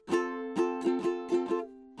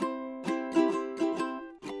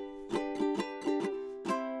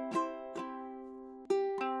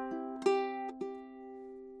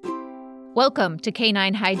Welcome to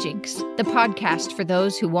Canine Hijinks, the podcast for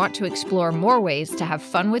those who want to explore more ways to have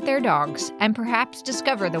fun with their dogs and perhaps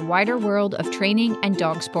discover the wider world of training and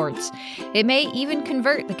dog sports. It may even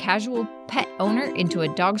convert the casual pet owner into a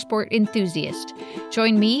dog sport enthusiast.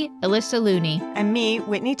 Join me, Alyssa Looney. And me,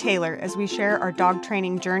 Whitney Taylor, as we share our dog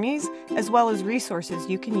training journeys, as well as resources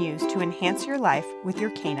you can use to enhance your life with your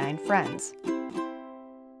canine friends.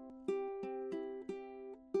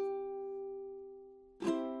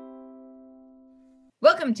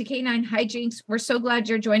 Welcome to Canine Hijinks. We're so glad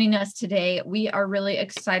you're joining us today. We are really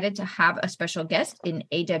excited to have a special guest in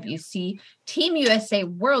AWC Team USA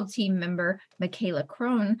World Team member, Michaela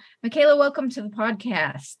Crone. Michaela, welcome to the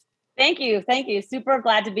podcast. Thank you. Thank you. Super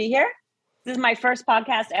glad to be here. This is my first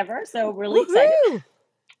podcast ever, so really excited.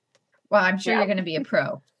 Well, I'm sure you're going to be a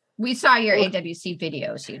pro. We saw your AWC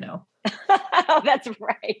videos, you know. Oh, that's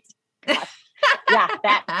right. Yeah,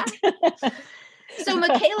 that. So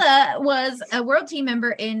Michaela was a world team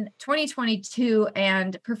member in 2022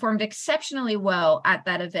 and performed exceptionally well at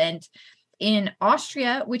that event in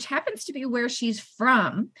Austria, which happens to be where she's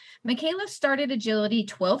from. Michaela started agility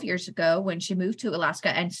 12 years ago when she moved to Alaska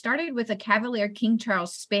and started with a Cavalier King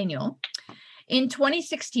Charles Spaniel. In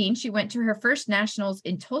 2016, she went to her first nationals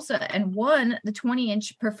in Tulsa and won the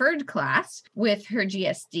 20-inch preferred class with her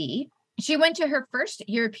GSD. She went to her first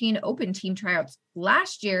European Open team tryouts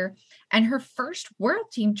last year and her first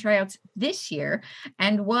world team tryouts this year,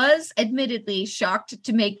 and was admittedly shocked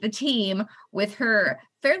to make the team with her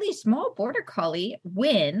fairly small border collie,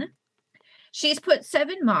 Win. She's put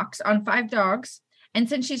 7 mocks on 5 dogs. And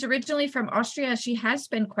since she's originally from Austria, she has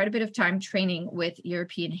spent quite a bit of time training with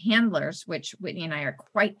European handlers, which Whitney and I are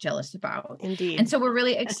quite jealous about. Indeed. And so we're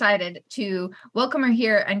really excited to welcome her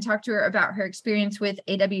here and talk to her about her experience with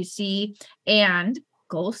AWC and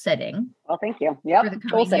goal setting. Well, thank you. Yep. For the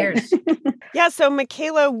coming years. Yeah, so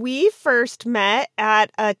Michaela, we first met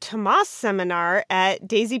at a Tomas seminar at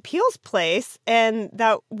Daisy Peel's place, and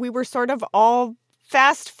that we were sort of all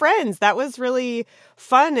fast friends. That was really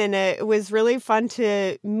fun, and it was really fun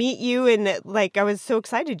to meet you, and I was so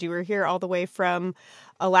excited you were here all the way from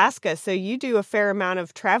Alaska. So you do a fair amount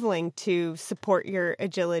of traveling to support your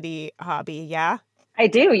agility hobby, yeah? I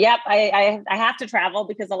do. Yep. I have to travel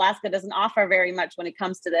because Alaska doesn't offer very much when it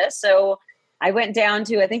comes to this. So I went down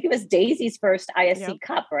to, I think it was Daisy's first ISC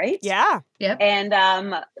Cup, right? Yeah. Yep.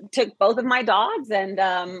 And took both of my dogs and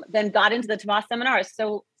then got into the Tomas seminar. I was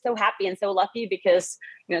so happy and so lucky because,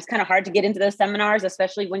 it's kind of hard to get into those seminars,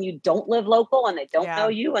 especially when you don't live local and they don't know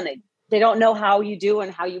you and they don't know how you do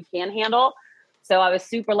and how you can handle. So I was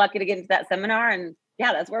super lucky to get into that seminar, and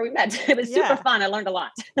that's where we met. It was super fun. I learned a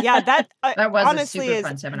lot. Yeah, that was honestly a super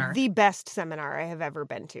fun seminar. The best seminar I have ever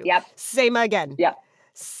been to. Yep. Same again. Yep.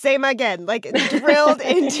 Same again, drilled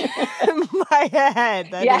into my head.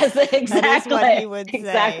 Exactly. That is what he would say.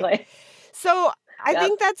 Exactly. So I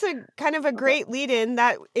think that's a kind of a great lead-in.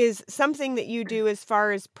 That is something that you do as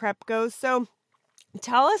far as prep goes. So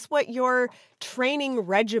tell us what your training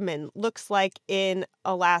regimen looks like in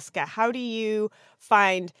Alaska. How do you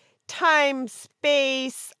find time,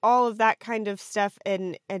 space, all of that kind of stuff,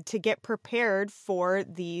 and to get prepared for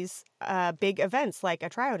these big events like a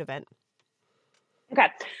tryout event? Okay.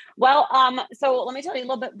 Well, so let me tell you a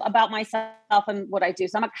little bit about myself and what I do.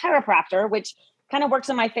 So I'm a chiropractor, which kind of works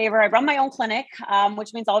in my favor. I run my own clinic,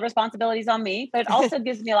 which means all the responsibilities on me, but it also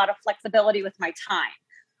gives me a lot of flexibility with my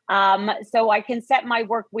time. So I can set my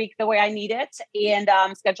work week the way I need it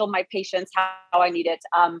and schedule my patients how I need it.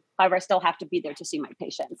 However, I still have to be there to see my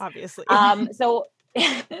patients. Obviously. So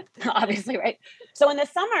obviously, right. So in the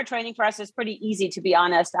summer, training for us is pretty easy, to be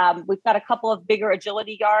honest. We've got a couple of bigger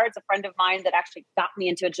agility yards. A friend of mine that actually got me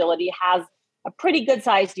into agility has a pretty good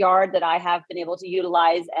sized yard that I have been able to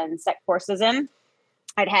utilize and set courses in.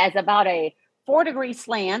 It has about a 4-degree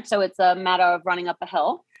slant. So it's a matter of running up a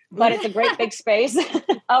hill, but it's a great big space.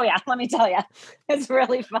 Oh yeah. Let me tell you, it's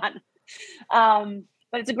really fun.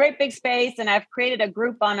 But it's a great big space. And I've created a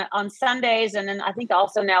group on Sundays. And then I think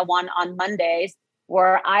also now one on Mondays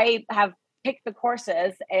where I have picked the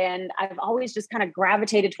courses, and I've always just kind of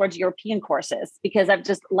gravitated towards European courses because I've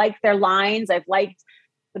just liked their lines. I've liked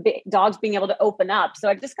the dogs being able to open up. So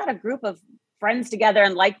I've just got a group of friends together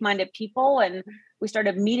and like-minded people. And we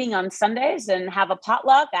started meeting on Sundays and have a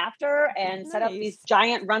potluck after and set up these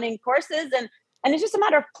giant running courses. And it's just a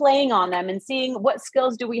matter of playing on them and seeing what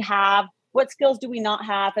skills do we have, what skills do we not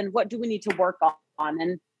have, and what do we need to work on.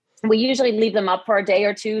 And we usually leave them up for a day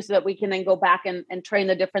or two so that we can then go back and train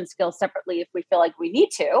the different skills separately if we feel like we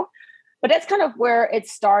need to. But that's kind of where it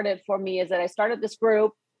started for me, is that I started this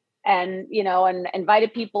group and, and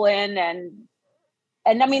invited people in and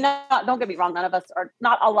and I mean, don't get me wrong, none of us, or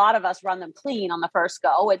not a lot of us, run them clean on the first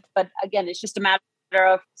go. But again, it's just a matter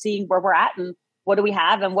of seeing where we're at and what do we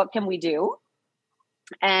have and what can we do.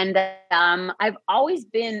 And I've always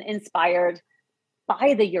been inspired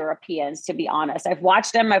by the Europeans, to be honest. I've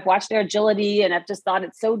watched them, I've watched their agility, and I've just thought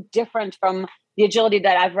it's so different from the agility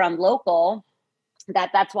that I've run local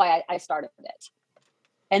that's why I started it.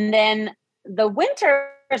 And then the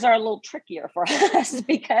winters are a little trickier for us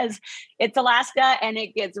because it's Alaska and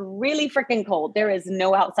it gets really freaking cold. There is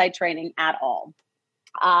no outside training at all.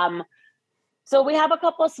 So we have a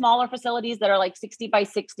couple of smaller facilities that are like 60 by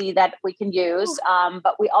 60 that we can use.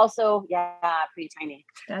 But we also, pretty tiny.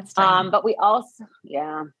 That's tiny. But we also,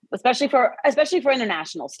 especially for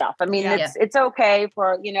international stuff. I mean, it's okay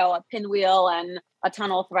for, a pinwheel and a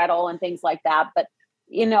tunnel threadle and things like that. But,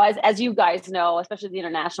 as you guys know, especially the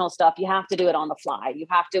international stuff, you have to do it on the fly. You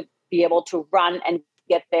have to be able to run and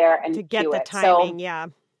get there and to get do the it. timing.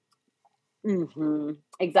 Mm-hmm.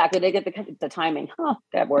 Exactly. They get the timing. Oh,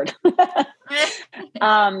 that word.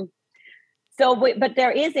 But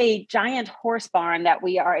there is a giant horse barn that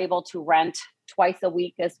we are able to rent twice a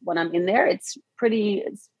week as when I'm in there. It's pretty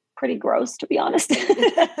gross, to be honest.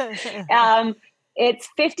 It's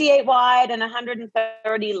 58 wide and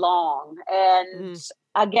 130 long. And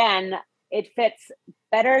again, it fits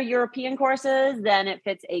better European courses than it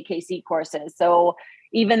fits AKC courses. So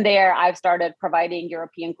even there, I've started providing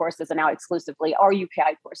European courses and now exclusively, or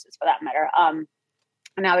UKI courses for that matter.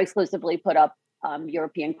 Now exclusively put up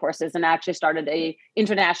European courses, and actually started a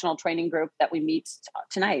international training group that we meet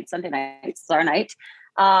tonight, Sunday night, it's our night.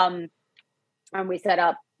 And we set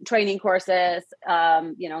up training courses,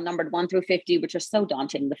 numbered 1 through 50, which are so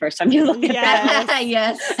daunting the first time you look at that.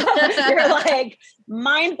 Yes. You're like,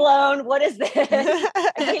 mind blown. What is this?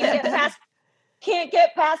 I can't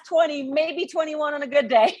get past 20, maybe 21 on a good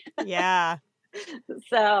day. Yeah.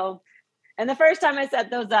 So, and the first time I set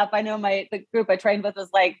those up, I know the group I trained with was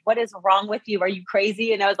like, what is wrong with you? Are you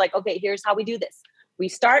crazy? And I was like, okay, here's how we do this. We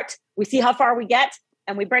start, we see how far we get,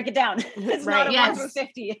 and we break it down. It's not a 1 through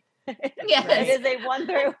 50. Yes. It is a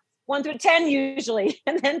 1 through 10 usually,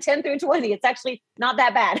 and then 10 through 20. It's actually not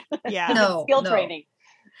that bad. Yeah. Skill training.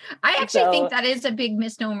 I actually think that is a big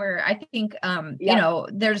misnomer. I think,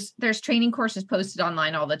 there's training courses posted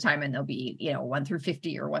online all the time, and they'll be, 1 through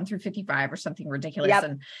 50 or 1 through 55 or something ridiculous. Yep.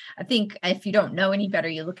 And I think if you don't know any better,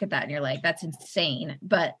 you look at that and you're like, that's insane.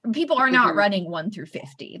 But people are not running 1 through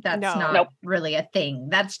 50. That's not really a thing.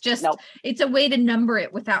 That's just, it's a way to number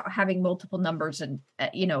it without having multiple numbers and,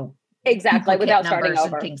 exactly, without starting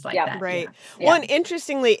over and things like that. Right. Yeah. Well, and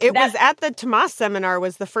interestingly, it was at the Tomas seminar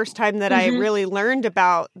was the first time that I really learned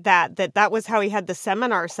about that was how he had the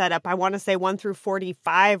seminar set up. I want to say 1 through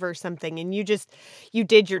 45 or something. And you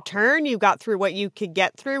did your turn, you got through what you could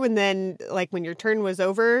get through. And then like when your turn was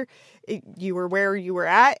over, you were where you were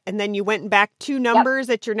at. And then you went back 2 numbers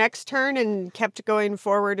at your next turn and kept going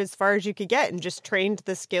forward as far as you could get and just trained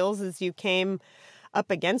the skills as you came up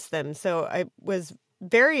against them. So I was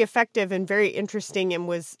very effective and very interesting, and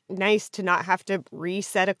was nice to not have to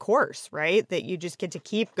reset a course, right? That you just get to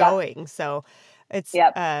keep going. So it's,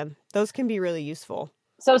 those can be really useful.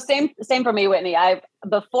 So same for me, Whitney.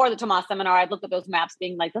 Before the Tomas seminar, I'd look at those maps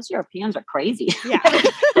being like, those Europeans are crazy. Yeah.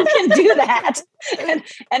 Who can do that?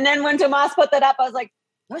 And then when Tomas put that up, I was like,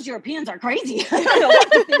 those Europeans are crazy. I don't know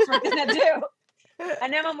what he thinks we're going to do.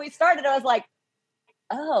 And then when we started, I was like,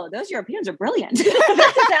 oh, those Europeans are brilliant. This is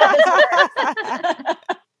how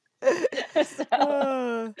this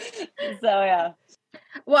works. So yeah.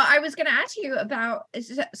 Well, I was going to ask you about,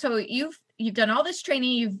 so you've done all this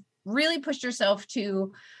training, you've really pushed yourself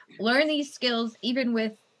to learn these skills, even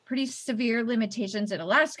with pretty severe limitations in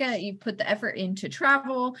Alaska. You put the effort into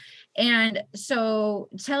travel. And so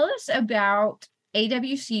tell us about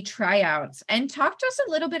AWC tryouts and talk to us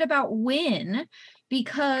a little bit about Wynn,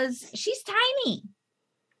 because she's tiny.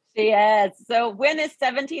 She is. So Wynn is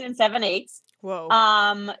 17 and 7/8.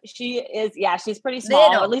 Whoa. She's pretty small.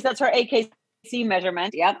 Little. At least that's her AKC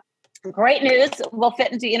measurement. Yep. Great news. We'll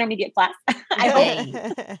fit into intermediate class. I hope.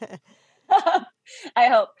 I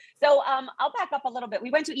hope. So I'll back up a little bit.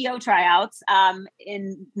 We went to EO tryouts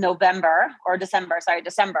in December.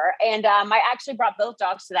 And I actually brought both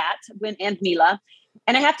dogs to that, Wynn and Mila.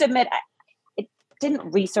 And I have to admit, I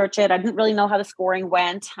didn't research it. I didn't really know how the scoring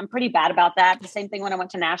went. I'm pretty bad about that. The same thing when I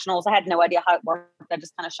went to nationals. I had no idea how it worked. I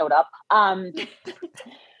just kind of showed up.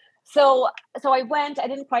 So I went, I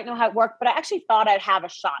didn't quite know how it worked, but I actually thought I'd have a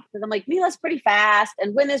shot because I'm like, Mila's pretty fast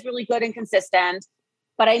and Wynn is really good and consistent,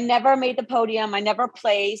 but I never made the podium. I never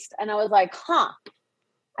placed. And I was like,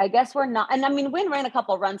 I guess we're not. And I mean, Wynn ran a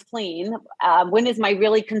couple of runs clean. Wynn is my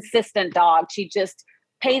really consistent dog. She just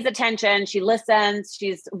pays attention. She listens.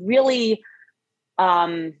 She's really,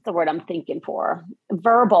 the word I'm thinking for,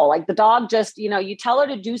 verbal. Like the dog just, you tell her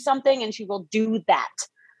to do something and she will do that.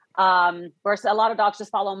 Whereas a lot of dogs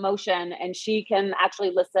just follow motion, and she can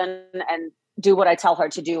actually listen and do what I tell her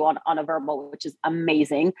to do on a verbal, which is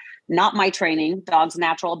amazing. Not my training, dog's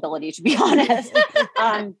natural ability, to be honest.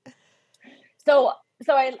 So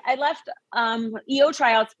I left EO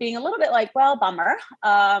tryouts being a little bit like, well, bummer.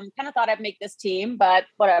 Kind of thought I'd make this team, but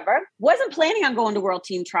whatever. Wasn't planning on going to world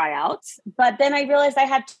team tryouts. But then I realized I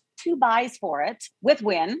had 2 buys for it with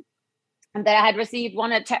Win. And that I had received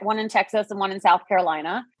one in Texas and one in South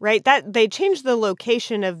Carolina. Right. That they changed the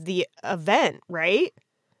location of the event, right?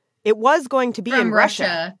 It was going to be in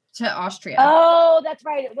Russia to Austria. Oh, that's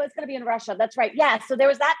right. It was going to be in Russia. That's right. Yeah. So there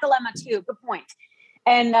was that dilemma too. Good point.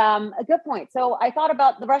 And a good point. So I thought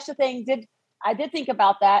about the Russia thing. I did think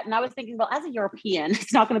about that. And I was thinking, well, as a European,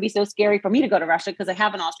 it's not going to be so scary for me to go to Russia because I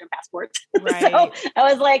have an Austrian passport. Right. So I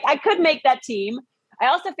was like, I could make that team. I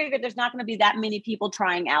also figured there's not going to be that many people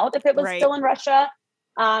trying out if it was still in Russia.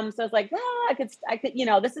 So I was like, well, I could,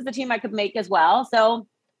 this is the team I could make as well. So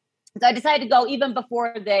I decided to go even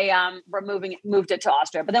before they moved it to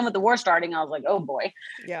Austria. But then with the war starting, I was like, oh boy.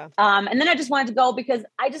 Yeah. And then I just wanted to go because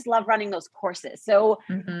I just love running those courses. So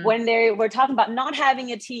when they were talking about not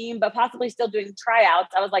having a team, but possibly still doing tryouts,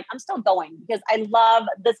 I was like, I'm still going because I love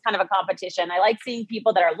this kind of a competition. I like seeing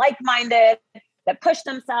people that are like-minded, that push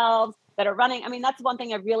themselves, that are running. I mean, that's one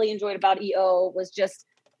thing I really enjoyed about EO was just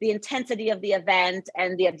the intensity of the event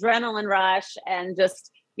and the adrenaline rush and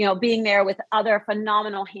just, being there with other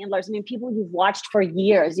phenomenal handlers. I mean, people you've watched for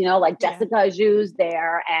years, like Jessica Aju's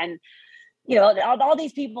there and, all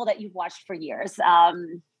these people that you've watched for years.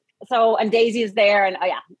 And Daisy is there. And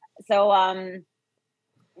So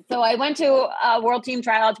I went to world team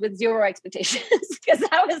tryouts with 0 expectations because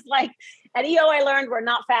I was like, at EO, I learned we're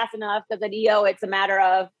not fast enough because at EO, it's a matter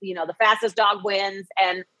of, the fastest dog wins.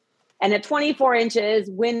 And at 24 inches,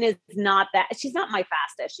 Win is not that. She's not my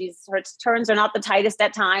fastest. Her turns are not the tightest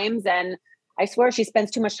at times. And I swear she spends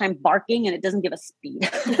too much time barking and it doesn't give us speed.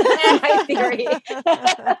 My theory.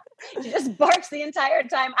 She just barks the entire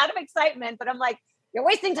time out of excitement. But I'm like, you're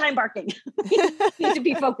wasting time barking. You need to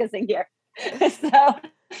be focusing here. So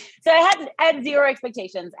I had 0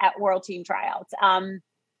 expectations at world team tryouts. And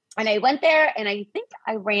I went there and I think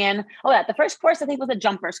I ran, the first course I think was a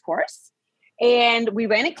jumpers course. And we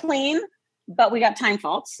ran it clean, but we got time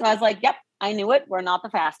faults. So I was like, yep, I knew it. We're not the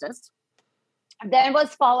fastest. Then it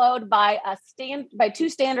was followed by 2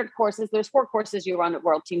 standard courses. There's 4 courses you run at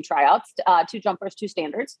world team tryouts, 2 jumpers, 2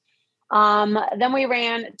 standards. Then we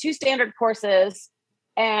ran 2 standard courses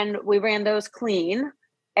and we ran those clean.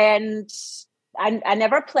 And I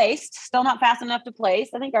never placed, still not fast enough to place.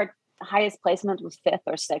 I think our highest placement was 5th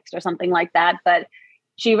or 6th or something like that. But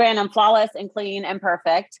she ran them flawless and clean and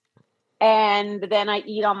perfect. And then I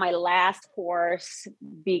eat on my last course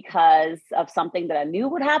because of something that I knew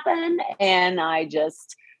would happen. And I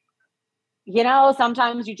just,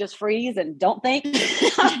 sometimes you just freeze and don't think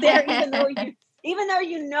out there, even though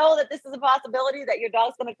you know that this is a possibility that your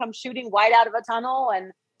dog's going to come shooting wide out of a tunnel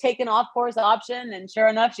and take an off course option. And sure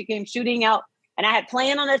enough, she came shooting out. And I had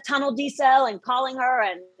planned on a tunnel decel and calling her,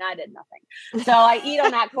 and I did nothing. So I eat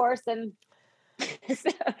on that course, and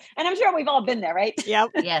I'm sure we've all been there, right?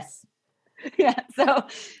 Yep. Yes. Yeah. So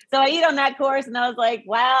I eat on that course and I was like,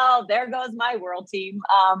 wow, there goes my world team.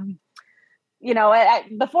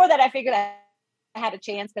 Before that, I figured I had a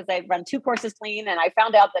chance because I run 2 courses clean and I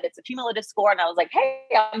found out that it's a cumulative score. And I was like, hey,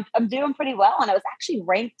 I'm doing pretty well. And I was actually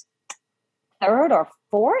ranked 3rd or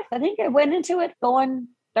 4th. I think I went into it going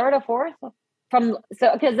 3rd or 4th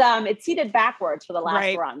because it's seated backwards for the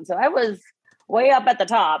last run. So I was way up at the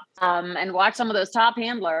top and watched some of those top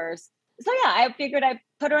handlers. So yeah, I figured I'd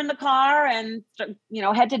put her in the car and,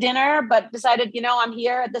 head to dinner, but decided, I'm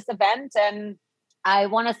here at this event and I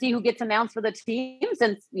want to see who gets announced for the team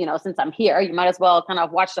since I'm here, you might as well kind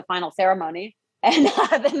of watch the final ceremony. And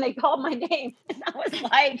then they called my name and I was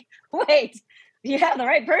like, wait, do you have the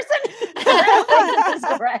right person? I don't think this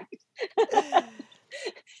is correct.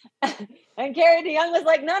 And Carrie DeYoung was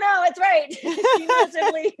like, no, it's right.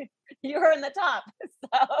 You were in the top.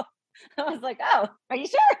 So I was like, oh, are you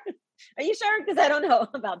sure? Are you sure? Because I don't know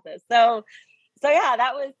about this. So yeah,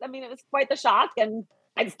 it was quite the shock. And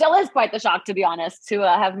it still is quite the shock, to be honest, to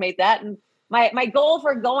have made that. And my goal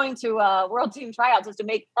for going to World Team Tryouts was to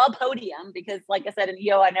make a podium because, like I said, in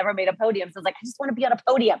EO, I never made a podium. So I was like, I just want to be on a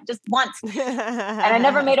podium just once. And I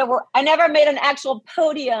never made an actual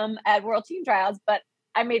podium at World Team Tryouts, but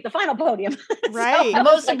I made the final podium. Right. The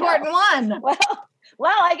most important one.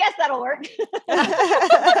 well, I guess that'll work.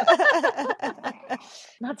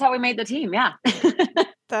 That's how we made the team. Yeah.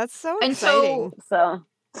 That's so And exciting. So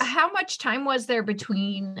how much time was there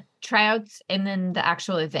between tryouts and then the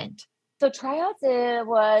actual event? So tryouts, it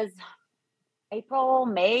was April,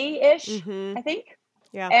 May-ish, Mhm. I think.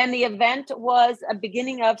 Yeah. And the event was a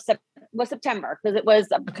beginning of September, because it was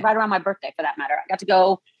right around my birthday, for that matter. I got to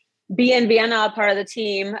go be in Vienna, part of the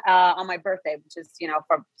team, on my birthday, which is,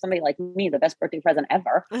 for somebody like me, the best birthday present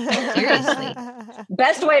ever. Seriously.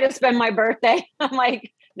 Best way to spend my birthday. I'm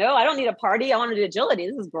like, no, I don't need a party. I want to do agility.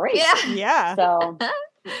 This is great. Yeah. So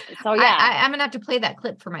yeah. I'm gonna have to play that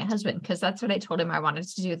clip for my husband, because that's what I told him I wanted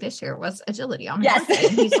to do this year was agility on my Yes. birthday.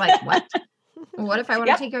 And he's like, what? What if I want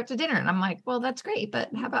Yep. to take you out to dinner? And I'm like, well, that's great, but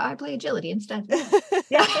how about I play agility instead?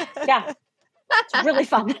 Yeah. It's really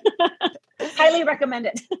fun. Highly recommend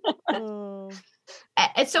it. Oh.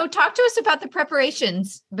 And so talk to us about the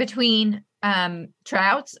preparations between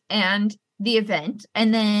tryouts and the event,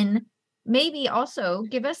 and then maybe also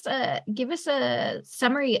give us a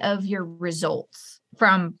summary of your results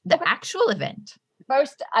from the actual event.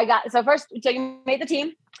 First, so you made the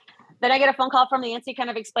team. Then I get a phone call from Nancy kind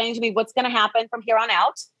of explaining to me what's going to happen from here on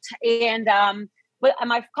out. And with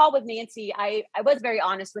my call with Nancy, I was very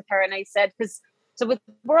honest with her. And I said, so with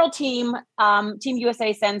World Team, Team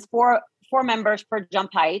USA sends four members per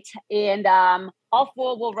jump height. And all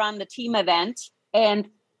four will run the team event. And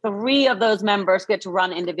 3 of those members get to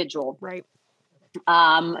run individual. Right.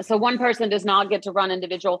 So one person does not get to run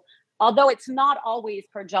individual, although it's not always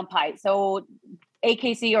per jump height. So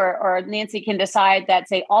AKC or Nancy can decide that,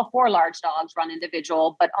 say, all 4 large dogs run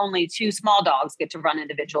individual, but only 2 small dogs get to run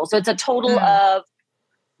individual. So it's a total of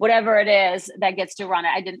whatever it is that gets to run it.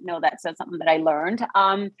 I didn't know that. So that's something that I learned.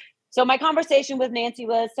 So my conversation with Nancy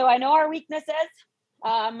was, so I know our weaknesses.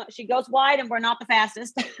 She goes wide and we're not the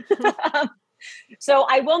fastest. So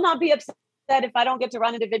I will not be upset if I don't get to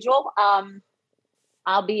run individual.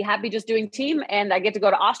 I'll be happy just doing team, and I get to go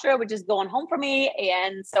to Austria, which is going home for me.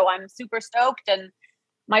 And so I'm super stoked. And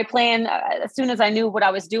my plan, as soon as I knew what I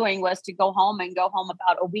was doing, was to go home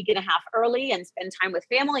about a week and a half early and spend time with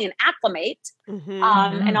family and acclimate. Mm-hmm.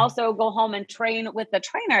 And also go home and train with the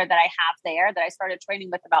trainer that I have there that I started training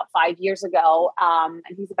with about 5 years ago. And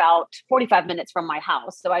he's about 45 minutes from my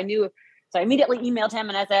house. So I immediately emailed him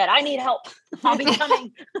and I said, I need help. I'll be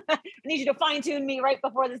coming. I need you to fine tune me right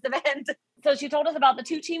before this event. So she told us about the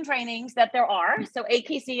 2 team trainings that there are. So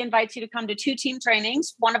AKC invites you to come to 2 team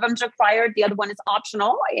trainings. One of them's required. The other one is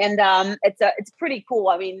optional. And it's pretty cool.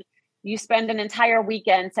 I mean, you spend an entire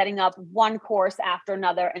weekend setting up one course after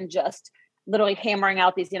another and just literally hammering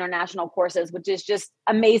out these international courses, which is just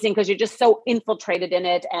amazing because you're just so infiltrated in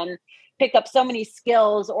it and pick up so many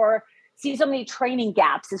skills or see so many training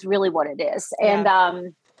gaps is really what it is. Yeah.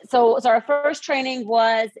 And so our first training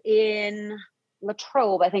was in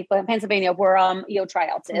Latrobe, I think, Pennsylvania, where EO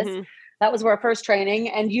Tryouts is. Mm-hmm. That was our first training.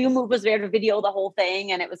 And UMove was there to video the whole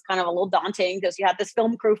thing. And it was kind of a little daunting because you had this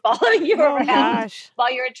film crew following you around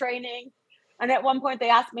while you're training. And at one point they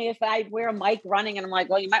asked me if I'd wear a mic running. And I'm like,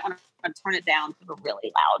 well, you might want to turn it down because we're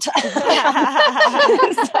really loud.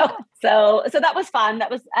 so that was fun.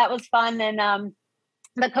 That was fun. And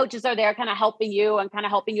the coaches are there kind of helping you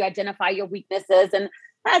identify your weaknesses. And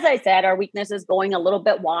as I said, our weakness is going a little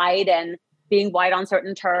bit wide and being wide on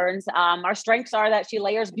certain turns. Our strengths are that she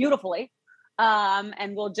layers beautifully.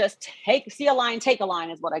 And we'll just see a line, take a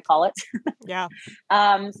line is what I call it. Yeah.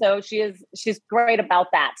 So she's great about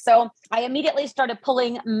that. So I immediately started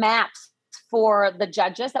pulling maps for the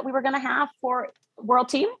judges that we were going to have for World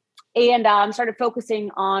Team, and started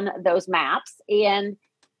focusing on those maps and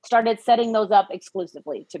started setting those up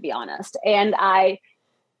exclusively, to be honest. And I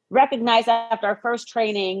recognized after our first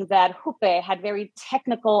training that Hoope had very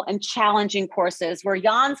technical and challenging courses, where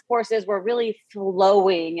Jan's courses were really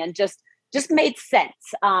flowing and just made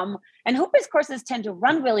sense. And Hoope's courses tend to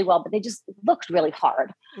run really well, but they just looked really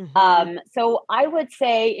hard. Mm-hmm. So I would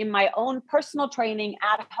say in my own personal training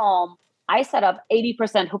at home, I set up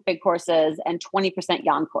 80% Hoope courses and 20%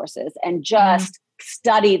 Jan courses and just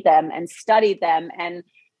studied them. And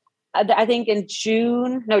I think in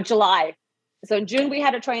July. So in June we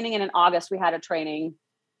had a training, and in August we had a training.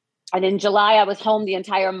 And in July I was home the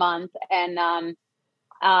entire month and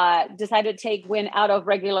decided to take Wynn out of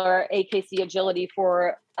regular AKC agility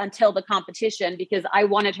until the competition, because I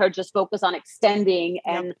wanted her to just focus on extending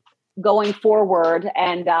and going forward.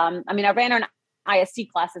 And I ran her in ISC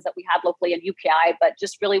classes that we had locally in UPI, but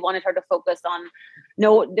just really wanted her to focus on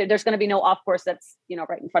there's going to be no off course that's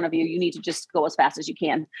right in front of you. You need to just go as fast as you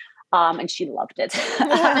can. And she loved it.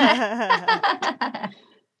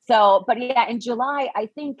 So, but yeah, in July, I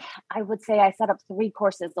think I would say I set up 3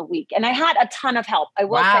 courses a week, and I had a ton of help. I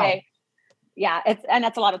will say, yeah,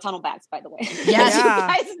 that's a lot of tunnel bags, by the way. Yes. You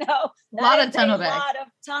guys know, a lot of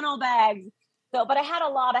tunnel bags. So, but I had a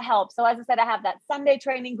lot of help. So as I said, I have that Sunday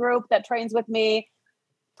training group that trains with me.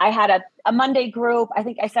 I had a Monday group. I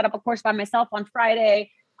think I set up a course by myself on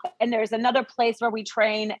Friday. And there's another place where we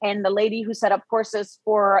train. And the lady who set up courses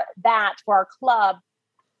for our club,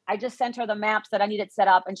 I just sent her the maps that I needed set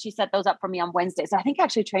up, and she set those up for me on Wednesday. So I think I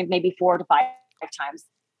actually trained maybe 4 to 5 times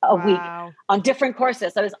a week on different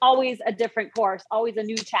courses. So it was always a different course, always a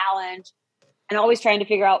new challenge, and always trying to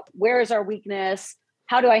figure out where is our weakness?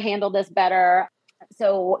 How do I handle this better?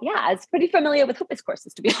 So yeah, it's pretty familiar with Hoopas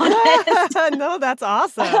courses, to be honest. No, that's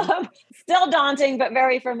awesome. Still daunting, but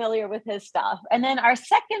very familiar with his stuff. And then our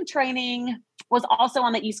second training was also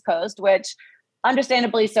on the East Coast, which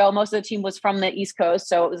understandably so. Most of the team was from the East Coast,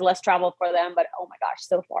 so it was less travel for them, but oh my gosh,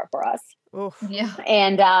 so far for us. Oof. Yeah.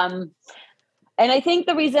 And I think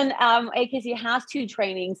the reason AKC has 2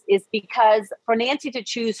 trainings is because for Nancy to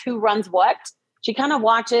choose who runs what, she kind of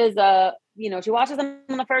watches, she watches them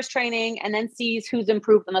in the first training and then sees who's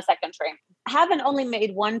improved in the second training. Having only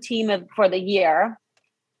made 1 team for the year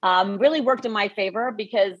really worked in my favor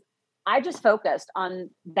because I just focused on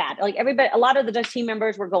that. Like everybody, a lot of the team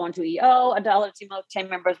members were going to EO, a lot of team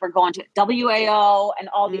members were going to WAO and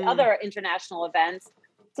all the other international events.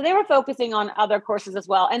 So they were focusing on other courses as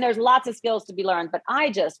well. And there's lots of skills to be learned, but I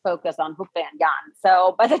just focused on Hoop Van Jan.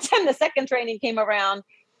 So by the time the second training came around,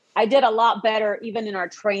 I did a lot better, even in our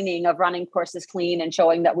training of running courses clean and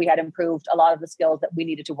showing that we had improved a lot of the skills that we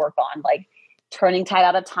needed to work on, like turning tight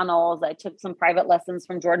out of tunnels. I took some private lessons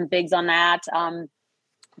from Jordan Biggs on that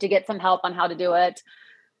to get some help on how to do it.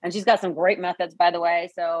 And she's got some great methods, by the way.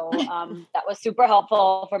 So that was super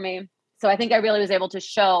helpful for me. So I think I really was able to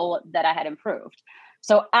show that I had improved.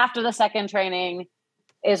 So after the second training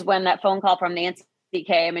is when that phone call from Nancy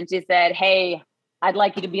came and she said, "Hey, I'd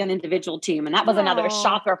like you to be on an individual team." And that was another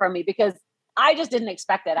shocker for me because I just didn't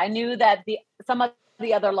expect it. I knew that some of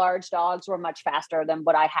the other large dogs were much faster than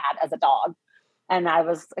what I had as a dog. And I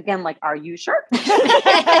was, again, like, are you sure? I'm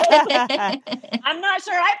not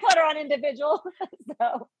sure I put her on individual.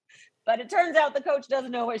 But it turns out the coach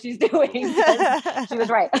doesn't know what she's doing. She was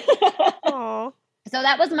right. So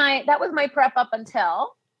that was my prep up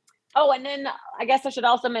until. Oh, and then I guess I should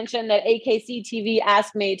also mention that AKC TV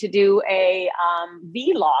asked me to do a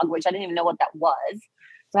vlog, which I didn't even know what that was.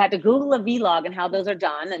 So I had to Google a vlog and how those are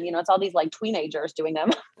done. And, it's all these like teenagers doing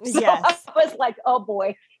them. So yes. I was like, oh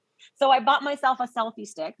boy. So I bought myself a selfie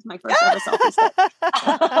stick, my first ever selfie stick.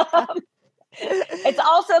 It's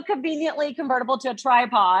also conveniently convertible to a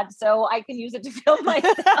tripod, so I can use it to film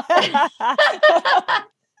myself.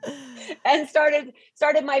 And started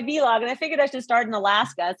my vlog, and I figured I should start in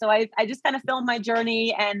Alaska. So I just kind of filmed my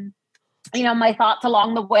journey and, my thoughts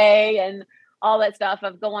along the way and all that stuff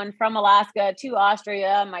of going from Alaska to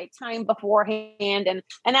Austria, my time beforehand. And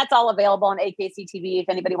that's all available on AKC TV if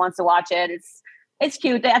anybody wants to watch it. It's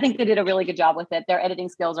cute. I think they did a really good job with it. Their editing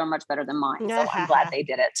skills are much better than mine. So I'm glad they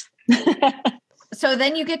did it. So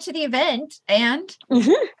then you get to the event and...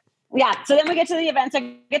 Mm-hmm. Yeah. So then we get to the event. So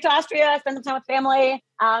I get to Austria, spend some time with family.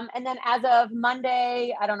 And then as of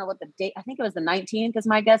Monday, I don't know what the date, I think it was the 19th is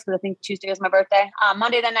my guess, because I think Tuesday is my birthday.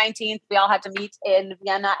 Monday the 19th, we all had to meet in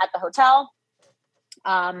Vienna at the hotel.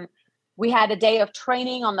 We had a day of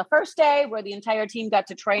training on the first day where the entire team got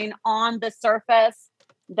to train on the surface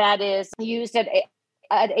that is used at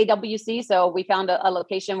AWC. So we found a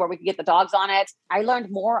location where we could get the dogs on it. I learned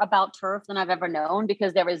more about turf than I've ever known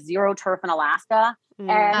because there is zero turf in Alaska.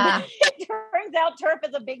 And it turns out turf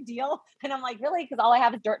is a big deal. And I'm like, really? Because all I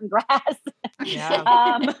have is dirt and grass.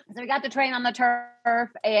 Yeah. So we got to train on the turf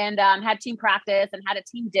and had team practice and had a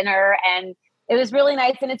team dinner. And it was really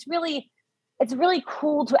nice. And it's really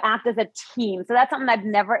cool to act as a team. So that's something I've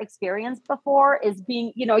never experienced before is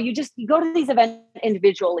being, you go to these events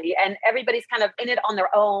individually and everybody's kind of in it on their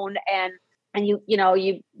own. And you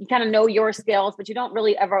kind of know your skills, but you don't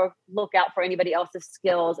really ever look out for anybody else's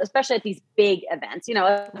skills, especially at these big events,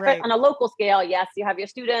 right. On a local scale. Yes, you have your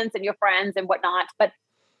students and your friends and whatnot, but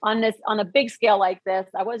on a big scale like this,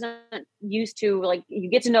 I wasn't used to, like, you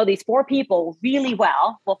get to know these 4 people really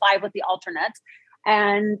well, 5 with the alternates,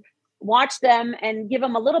 and watch them and give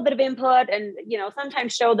them a little bit of input and,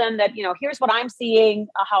 sometimes show them that, here's what I'm seeing,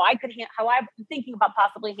 how I'm thinking about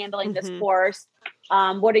possibly handling this course.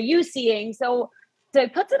 What are you seeing? So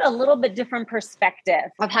it puts it a little bit different perspective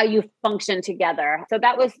of how you function together. So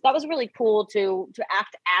that was really cool to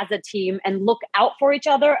act as a team and look out for each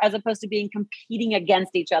other as opposed to being competing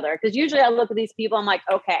against each other. Because usually I look at these people, I'm like,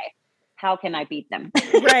 okay, how can I beat them?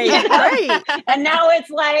 Right, right. And now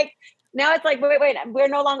it's like, wait, we're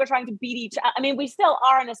no longer trying to beat each other. I mean, we still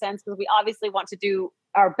are in a sense, because we obviously want to do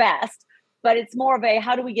our best, but it's more of a,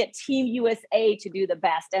 how do we get Team USA to do the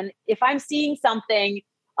best? And if I'm seeing something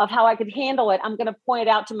of how I could handle it, I'm going to point it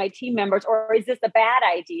out to my team members, or is this a bad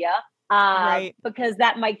idea? Right. Because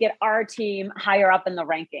that might get our team higher up in the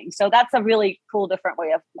ranking. So that's a really cool, different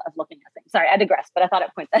way of looking at things. Sorry, I digress, but I thought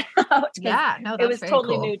I'd point that out. Yeah, no, that's it was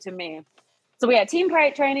totally cool. new to me. So we had team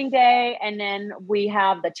training day, and then we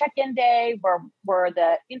have the check-in day where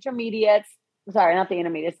the intermediates, sorry, not the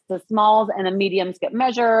intermediates, the smalls and the mediums get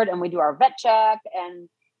measured, and we do our vet check, and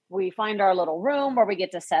we find our little room where we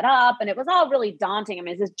get to set up. And it was all really daunting. I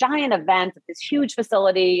mean, it's this giant event at this huge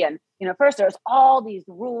facility. And, first there's all these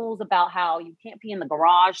rules about how you can't pee in the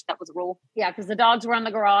garage. That was a rule. Yeah, because the dogs were in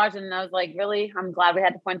the garage. And I was like, really? I'm glad we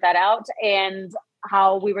had to point that out. And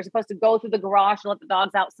how we were supposed to go through the garage and let the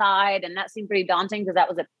dogs outside. And that seemed pretty daunting, because that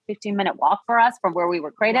was a 15-minute walk for us from where we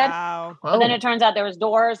were crated. Wow. But then it turns out there was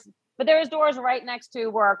doors. But there was doors right next to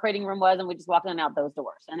where our crating room was. And we just walked in and out those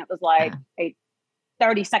doors. And it was like a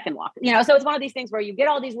 30-second walk, so it's one of these things where you get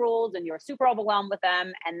all these rules and you're super overwhelmed with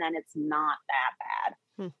them, and then it's not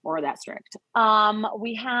that bad or that strict.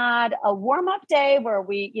 We had a warm-up day where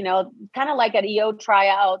we, kind of like at EO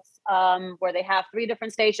tryouts, where they have 3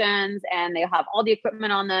 different stations and they have all the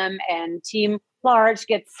equipment on them, and Team Large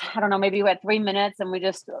gets, I don't know, maybe we had 3 minutes, and we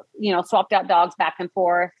just, swapped out dogs back and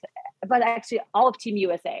forth. But actually all of Team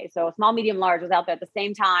USA, so small, medium, large, was out there at the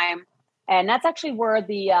same time. And that's actually where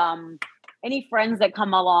the any friends that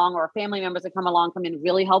come along or family members that come along come in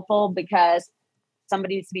really helpful, because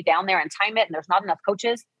somebody needs to be down there and time it. And there's not enough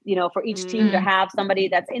coaches, for each team to have somebody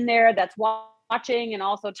that's in there, that's watching and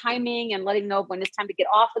also timing and letting know when it's time to get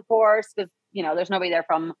off the course. Because, there's nobody there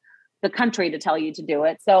from the country to tell you to do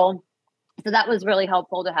it. So that was really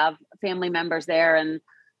helpful to have family members there and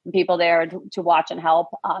people there to watch and help.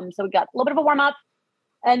 So we got a little bit of a warm up.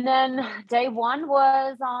 And then day 1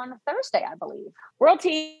 was on Thursday, I believe. World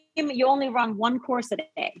team, you only run 1 course a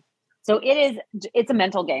day. So it's a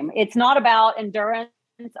mental game. It's not about endurance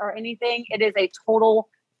or anything. It is a total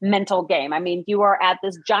mental game. I mean, you are at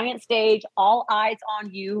this giant stage, all eyes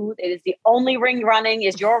on you. It is the only ring running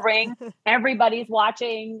is your ring. Everybody's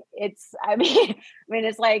watching. It's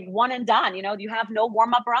like one and done. You have no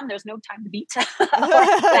warm up run. There's no time to beat.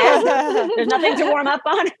 There's nothing to warm up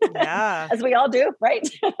on, as we all do, right?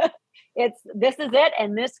 This is it.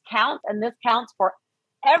 And this counts for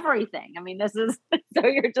everything. I mean, this is, so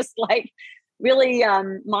you're just like really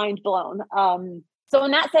mind blown. So in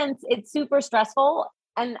that sense, it's super stressful.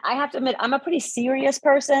 And I have to admit, I'm a pretty serious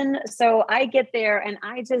person. So I get there and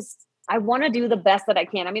I want to do the best that I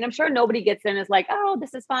can. I mean, I'm sure nobody gets in and is like, oh,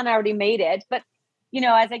 this is fun. I already made it. But,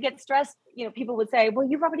 as I get stressed, people would say, well,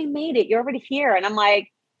 you've already made it. You're already here. And I'm like,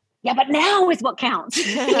 yeah, but now is what counts. This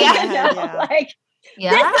is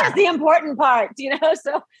the important part,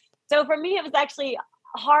 So for me, it was actually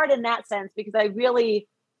hard in that sense, because I really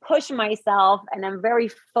push myself and I'm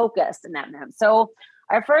very focused in that moment. So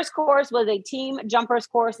our first course was a team jumpers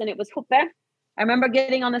course, and it was Huppe. I remember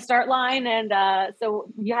getting on the start line, and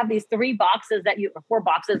so you have these 4 boxes that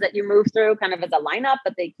you move through kind of as a lineup,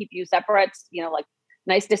 but they keep you separate, like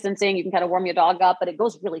nice distancing. You can kind of warm your dog up, but it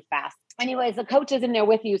goes really fast. Anyways, the coach is in there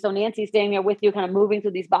with you. So Nancy's staying there with you, kind of moving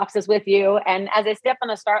through these boxes with you. And as I step on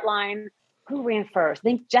the start line, who ran first? I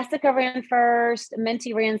think Jessica ran first,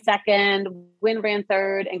 Menti ran second, Wynn ran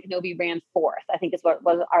third, and Kenobi ran fourth, I think is what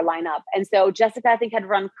was our lineup. And so Jessica, I think, had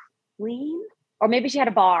run clean, or maybe she had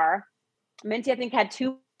a bar. Menti, I think, had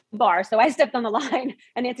 2 bars. So I stepped on the line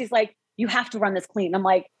and Nancy's like, you have to run this clean. I'm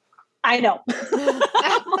like, I know.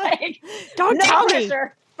 I'm like, don't tell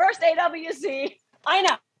pressure. me. First AWC. I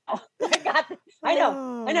know. I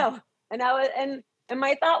know. And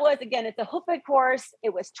my thought was, again, it's a Huppe course.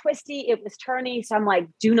 It was twisty. It was turny. So I'm like,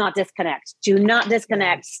 do not disconnect. Do not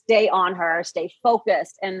disconnect. Stay on her. Stay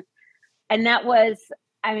focused. And that was,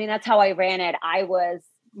 that's how I ran it. I was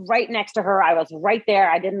right next to her. I was right there.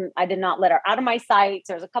 I did not let her out of my sight.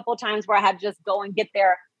 There's a couple of times where I had to just go and get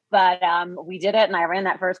there, but we did it. And I ran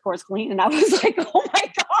that first course clean. And I was like, oh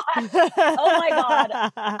my God.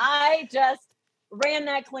 I just ran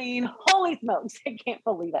that clean. Holy smokes. I can't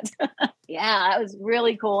believe it. Yeah, it was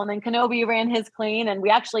really cool. And then Kenobi ran his clean, and we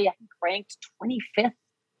actually ranked 25th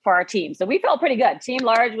for our team. So we felt pretty good. Team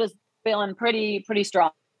Large was feeling pretty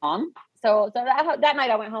strong. So that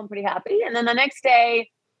night I went home pretty happy. And then the next day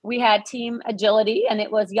we had Team Agility, and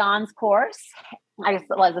it was Jan's course. As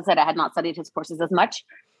I said, I had not studied his courses as much.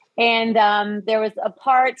 And there was a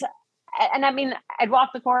part and I mean, I'd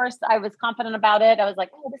walked the course. I was confident about it. I was like,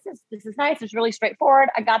 oh, this is nice. It's really straightforward.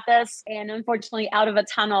 I got this. And unfortunately, out of a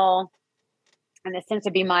tunnel, and it tends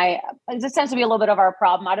to be a little bit of our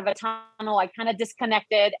problem. Out of a tunnel, I kind of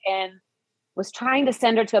disconnected and was trying to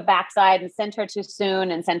send her to a backside and sent her too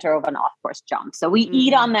soon and sent her over an off-course jump. So we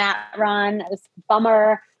eat on that run. It was a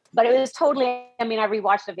bummer, but it was totally, I mean, I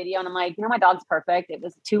rewatched the video and I'm like, my dog's perfect. It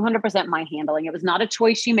was 200% my handling. It was not a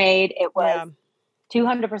choice she made. It was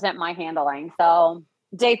 200% my handling. So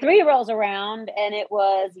day 3 rolls around and it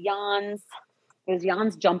was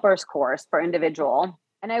Jan's jumpers course for individual.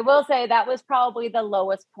 And I will say that was probably the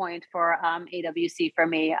lowest point for AWC for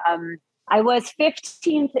me. I was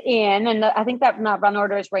 15th in, and I think that run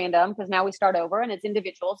order is random because now we start over and it's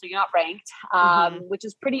individual. So you're not ranked, which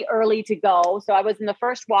is pretty early to go. So I was in the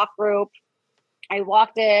first walk group. I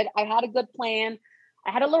walked it. I had a good plan.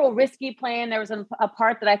 I had a little risky plan. There was a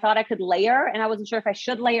part that I thought I could layer and I wasn't sure if I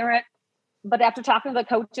should layer it. But after talking to the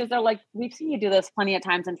coaches, they're like, we've seen you do this plenty of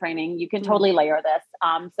times in training. You can totally layer this.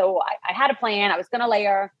 So I had a plan. I was going to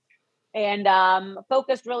layer and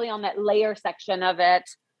focused really on that layer section of it.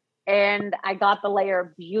 And I got the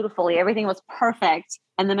layer beautifully. Everything was perfect.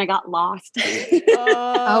 And then I got lost.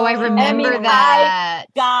 I remember that.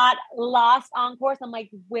 I got lost on course. I'm like,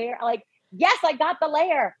 where? Like, yes, I got the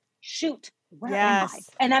layer. Shoot, where am I?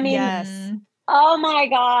 And I mean, oh my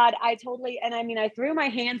God, I threw my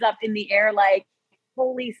hands up in the air like,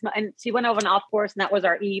 holy smokes. And she went over and off course and that was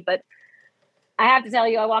our E. But I have to tell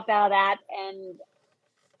you, I walked out of that. And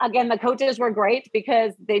again, the coaches were great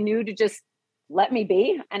because they knew to just let me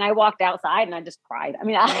be. And I walked outside and I just cried. I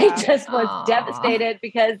mean, I just was devastated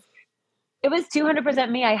because it was 200%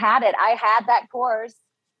 me. I had it. I had that course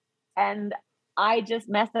and I just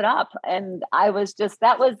messed it up. And I was just,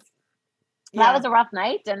 that was a rough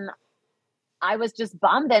night. And I was just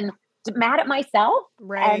bummed and mad at myself.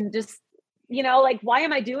 Right. And just, like, why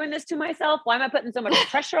am I doing this to myself? Why am I putting so much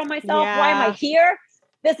pressure on myself? Why am I here?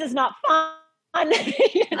 This is not fun. Like,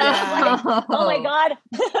 oh my God.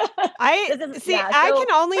 I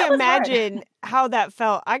can only imagine how that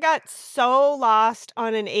felt. I got so lost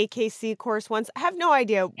on an AKC course once. I have no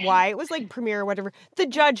idea why. It was like premiere or whatever. The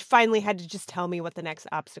judge finally had to just tell me what the next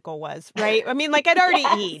obstacle was, right? I mean, like I'd already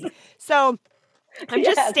eaten. So I'm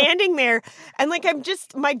just standing there and like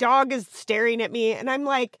my dog is staring at me and I'm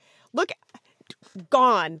like, look,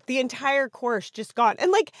 gone. The entire course just gone. And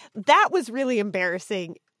like that was really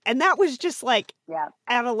embarrassing. And that was just like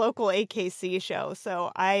at a local AKC show.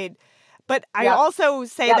 So I also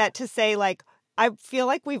say that to say like, I feel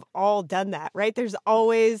like we've all done that, right? There's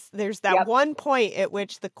that one point at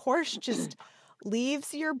which the course just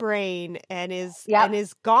leaves your brain and is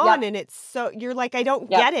gone. And it's so, you're like, I don't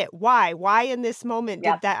get it. Why in this moment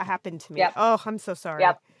did that happen to me? Oh, I'm so sorry.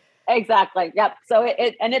 Exactly. So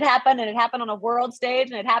it happened on a world stage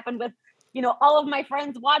and it happened with, all of my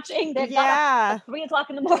friends watching. They got up at 3 o'clock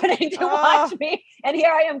in the morning to watch me. And here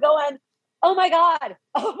I am going, oh my God,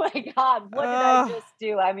 what did I just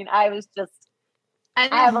do? I mean, I was just.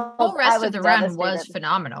 And the whole rest of the run was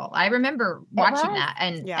phenomenal. I remember watching that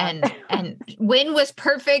and Wynn was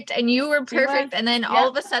perfect and you were perfect. And then all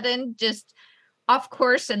of a sudden just off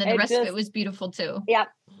course. And then the rest of it was beautiful too. Yeah.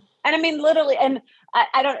 And I mean, literally, and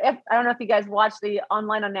I don't know if you guys watch the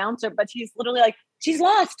online announcer, but he's literally like, she's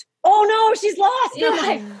lost. Oh no, she's lost. And I'm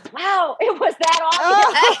like, wow, it was that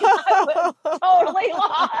obvious. I was totally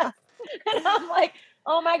lost. And I'm like,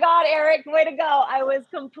 oh my God, Eric, way to go. I was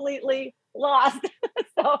completely lost.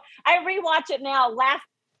 So I rewatch it now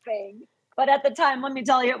laughing. But at the time, let me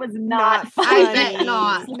tell you, it was not funny. I bet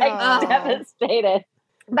not. Like, devastated.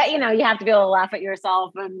 But you have to be able to laugh at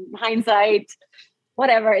yourself and hindsight.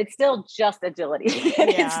 Whatever, it's still just agility.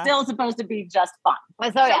 It's still supposed to be just fun.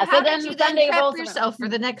 So then you Sunday prep yourself for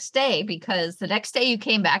the next day because the next day you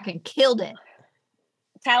came back and killed it.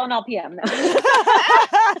 Tylenol PM. No.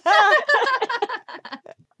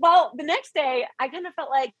 Well, the next day I kind of felt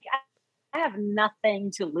like I have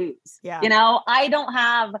nothing to lose. Yeah. I don't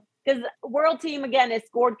have, because world team again is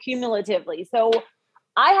scored cumulatively. So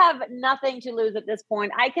I have nothing to lose at this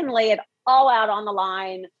point. I can lay it all out on the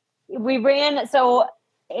line. We ran,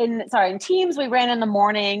 in teams, we ran in the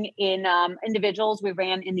morning. In individuals, we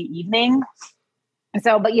ran in the evening.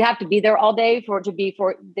 So, but you have to be there all day for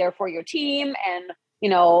your team and,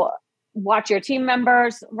 watch your team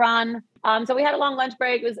members run. So we had a long lunch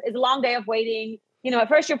break. It was a long day of waiting. At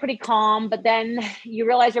first you're pretty calm, but then you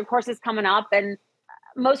realize your course is coming up and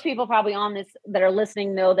most people probably on this that are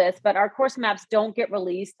listening know this, but our course maps don't get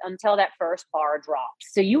released until that first bar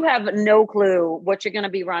drops. So you have no clue what you're going to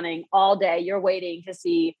be running all day. You're waiting to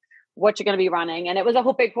see what you're going to be running. And it was a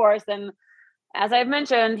whole big course. And as I've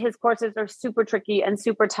mentioned, his courses are super tricky and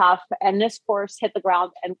super tough. And this course hit the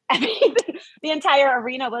ground, and I mean, the entire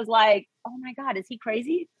arena was like, "Oh my God, is he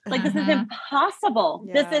crazy? Like, this is impossible.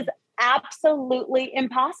 Yeah. This is absolutely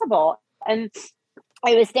impossible." And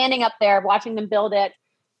I was standing up there watching them build it,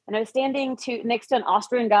 and I was standing next to an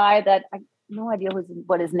Austrian guy that I have no idea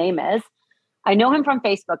what his name is. I know him from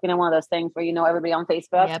Facebook, one of those things where you know everybody on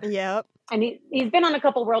Facebook. Yep. And he's been on a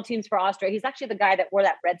couple world teams for Austria. He's actually the guy that wore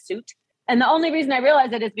that red suit. And the only reason I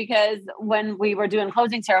realized it is because when we were doing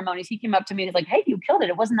closing ceremonies, he came up to me and he's like, "Hey, you killed it.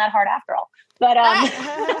 It wasn't that hard after all." But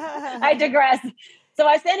I digress. So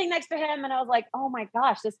I was standing next to him and I was like, "Oh my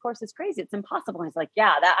gosh, this course is crazy. It's impossible." And he's like,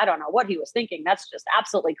 "Yeah, I don't know what he was thinking. That's just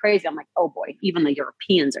absolutely crazy." I'm like, "Oh boy, even the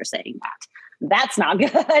Europeans are saying that. That's not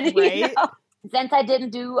good." Right. Since I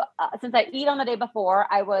since I eat on the day before,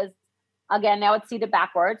 I was, again, now it's seated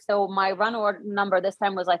backwards. So my run order number this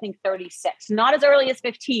time was, I think, 36, not as early as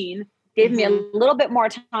 15. Gave me a little bit more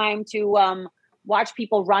time to watch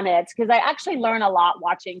people run it, because I actually learn a lot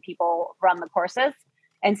watching people run the courses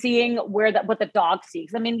and seeing what the dog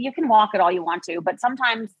sees. I mean, you can walk it all you want to, but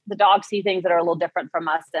sometimes the dogs see things that are a little different from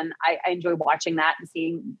us. And I enjoy watching that and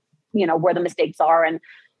seeing, where the mistakes are, and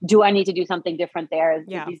do I need to do something different there?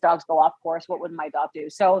 If these dogs go off course, what would my dog do?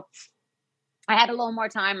 So I had a little more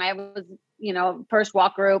time. I was, first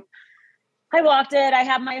walk group. I walked it. I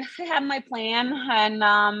have my plan.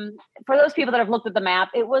 And for those people that have looked at the map,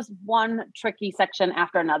 it was one tricky section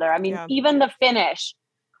after another. I mean, even the finish,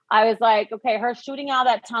 I was like, okay, her shooting out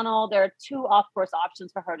of that tunnel, there are 2 off-course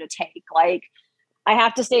options for her to take. Like, I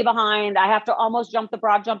have to stay behind. I have to almost jump the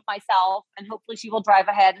broad jump myself, and hopefully she will drive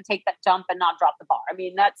ahead and take that jump and not drop the bar. I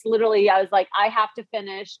mean, that's literally, I was like, I have to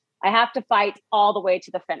finish. I have to fight all the way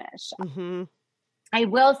to the finish. Mm-hmm. I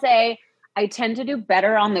will say, I tend to do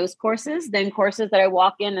better on those courses than courses that I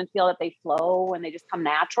walk in and feel that they flow and they just come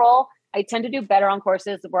natural. I tend to do better on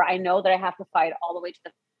courses where I know that I have to fight all the way to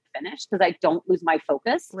the finish, because I don't lose my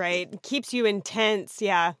focus. Right. It keeps you intense.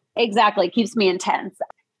 Yeah. Exactly. It keeps me intense.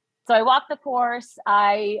 So I walked the course.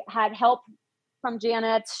 I had help from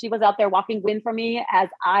Janet. She was out there walking Win for me as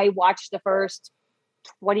I watched the first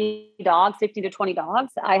 20 dogs, 15 to 20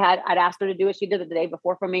 dogs. I'd asked her to do it. She did it the day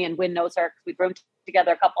before for me, and Win knows her because we've roomed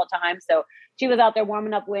together a couple of times. So she was out there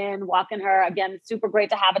warming up Win, walking her. Again, super great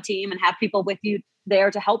to have a team and have people with you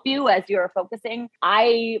there to help you as you're focusing.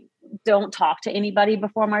 I don't talk to anybody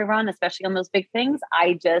before my run, especially on those big things.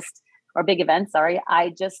 Or big events, sorry. I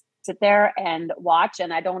just sit there and watch,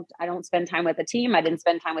 and I don't spend time with the team. I didn't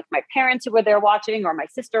spend time with my parents who were there watching, or my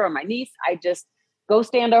sister or my niece. I just go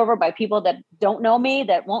stand over by people that don't know me,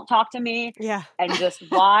 that won't talk to me, and just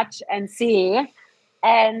watch and see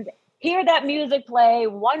and hear that music play,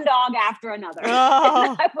 one dog after another. Oh.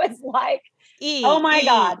 And I was like, oh my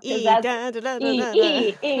God. Yep,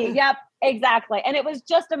 exactly. And it was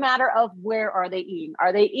just a matter of, where are they eating?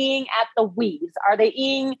 Are they eating at the weaves? Are they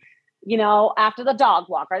eating, after the dog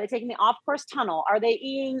walk? Are they taking the off-course tunnel? Are they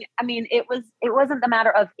eating? I mean, it wasn't a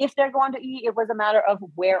matter of if they're going to eat. It was a matter of,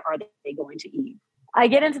 where are they going to eat? I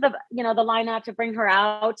get into the lineup to bring her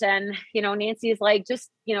out, and, Nancy is like, just,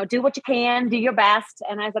 do what you can, do your best.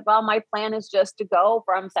 And I was like, well, my plan is just to go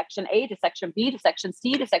from section A to section B to section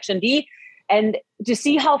C to section D, and to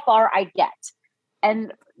see how far I get.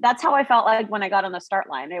 And that's how I felt like when I got on the start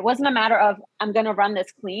line. It wasn't a matter of, I'm going to run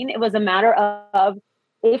this clean. It was a matter of,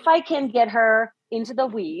 if I can get her into the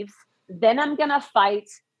weaves, then I'm going to fight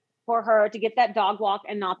for her to get that dog walk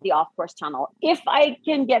and not the off-course tunnel. If I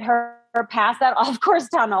can get her past that off-course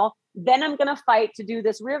tunnel, then I'm going to fight to do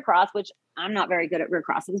this rear cross, which I'm not very good at rear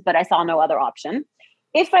crosses, but I saw no other option.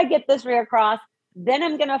 If I get this rear cross, then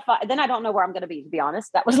I'm going to fight. Then I don't know where I'm going to be, to be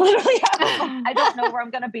honest. That was literally how I don't know where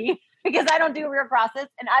I'm going to be, because I don't do rear crosses,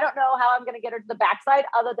 and I don't know how I'm going to get her to the backside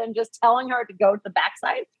other than just telling her to go to the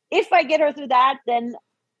backside. If I get her through that, then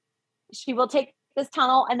she will take this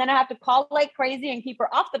tunnel, and then I have to call like crazy and keep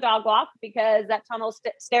her off the dog walk, because that tunnel's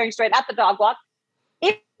staring straight at the dog walk.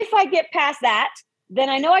 If I get past that, then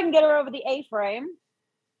I know I can get her over the A-frame.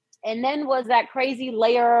 And then was that crazy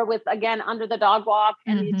layer with, again, under the dog walk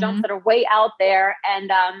and these jumps that are way out there.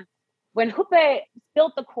 And when Hupe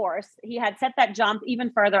built the course, he had set that jump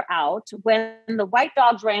even further out. When the white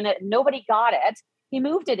dogs ran it, nobody got it. He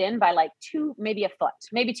moved it in by like 2, maybe a foot,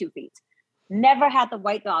 maybe 2 feet. Never had the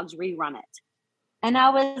white dogs rerun it. And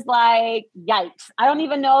I was like, yikes. I don't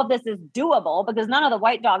even know if this is doable, because none of the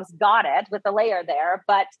white dogs got it with the layer there.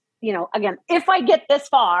 But, again, if I get this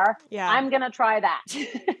far, I'm going to try that.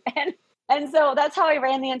 and so that's how I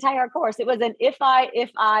ran the entire course. It was an if I,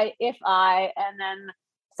 and then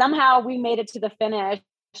somehow we made it to the finish,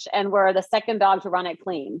 and we're the second dog to run it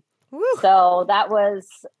clean. Woo. So that was,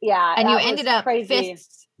 And you that ended was up crazy.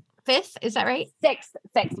 fifth, is that right? Sixth.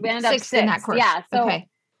 We ended up Sixth in that course. Yeah. So, okay.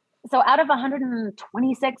 So out of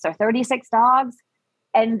 126 or 36 dogs,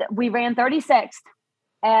 and we ran 36th.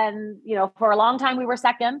 And, you know, for a long time we were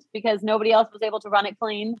second because nobody else was able to run it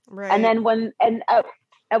clean. Right. And then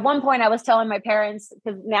at one point I was telling my parents,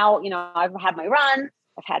 because now, you know, I've had my run,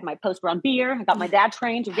 I've had my post-run beer. I got my dad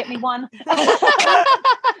trained to get me one.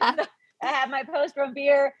 I had my post-run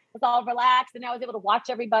beer. It's all relaxed. And I was able to watch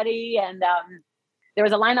everybody. And there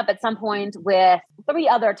was a lineup at some point with 3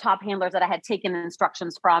 other top handlers that I had taken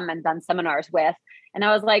instructions from and done seminars with. And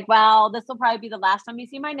I was like, well, this will probably be the last time you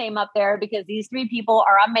see my name up there because these 3 people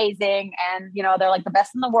are amazing. And, you know, they're like the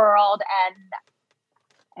best in the world.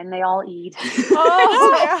 And they all eat.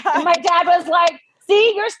 Oh, and my dad was like,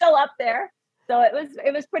 see, you're still up there. So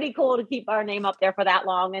it was pretty cool to keep our name up there for that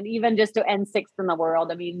long. And even just to end 6th in the world.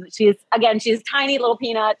 I mean, she's tiny little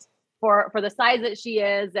peanut for the size that she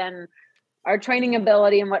is and our training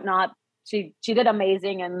ability and whatnot. She did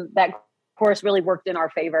amazing. And that course really worked in our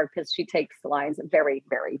favor because she takes the lines very,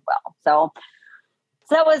 very well. So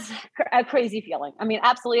that was a crazy feeling. I mean,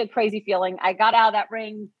 absolutely a crazy feeling. I got out of that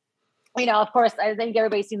ring. You know, of course, I think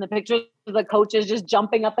everybody's seen the pictures of the coaches just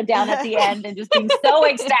jumping up and down at the end and just being so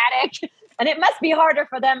ecstatic. And it must be harder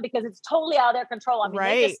for them because it's totally out of their control. I mean,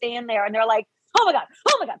 They just stand there and they're like, oh my God,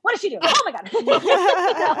 what is she doing? Oh my God. You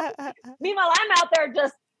know? Meanwhile, I'm out there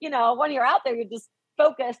just, you know, when you're out there, you're just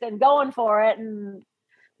focused and going for it. And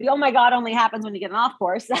the oh my God only happens when you get an off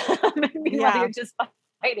course. Meanwhile, you're just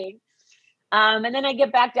fighting. And then I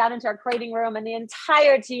get back down into our crating room and the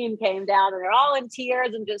entire team came down and they're all in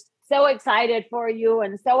tears and just so excited for you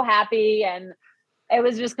and so happy. And it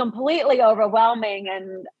was just completely overwhelming.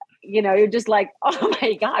 And, you know, you're just like, oh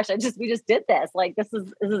my gosh, we just did this. Like, this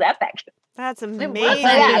is epic. That's amazing.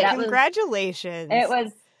 Congratulations. It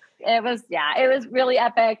was really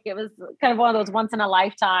epic. It was kind of one of those once in a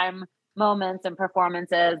lifetime moments and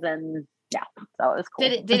performances. And yeah, so it was cool.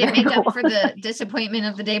 Did it make up for the disappointment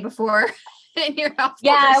of the day before in your house?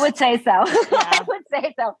 Yeah, I would say so. I would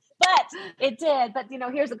say so. But it did. But, you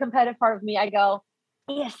know, here's the competitive part of me. I go,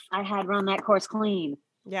 if I had run that course clean.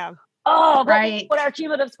 Yeah. Oh, right. What our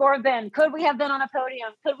cumulative score have been? Could we have been on a podium?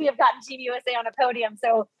 Could we have gotten Team USA on a podium?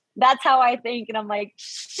 So that's how I think. And I'm like,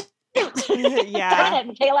 shoot. Yeah. Darn it,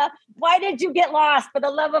 Michaela, why did you get lost? For the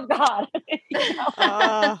love of God. You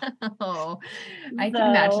know? I can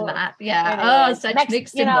imagine that. Yeah. Anyway, such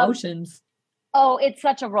mixed emotions. Oh, it's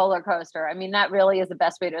such a roller coaster. I mean, that really is the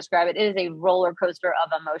best way to describe it. It is a roller coaster of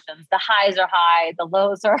emotions. The highs are high, the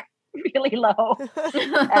lows are really low.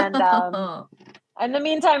 And in the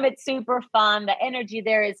meantime, it's super fun. The energy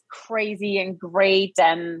there is crazy and great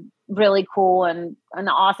and really cool and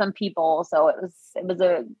awesome people. So it was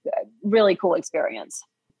a really cool experience.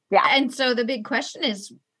 Yeah. And so the big question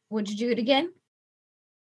is, would you do it again?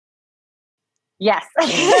 Yes.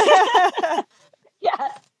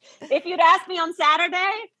 Yes. If you'd asked me on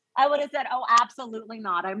Saturday, I would have said, oh, absolutely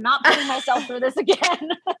not. I'm not putting myself through this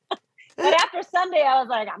again. But after Sunday, I was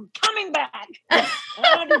like, I'm coming back. I'm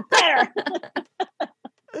going to do better.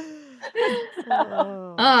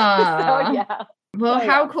 So yeah. Well,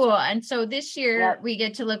 how cool. And so this year we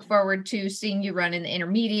get to look forward to seeing you run in the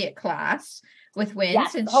intermediate class with Wynn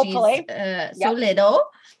since hopefully. She's so little.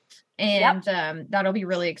 And that'll be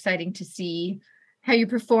really exciting to see how you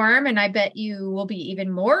perform. And I bet you will be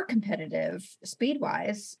even more competitive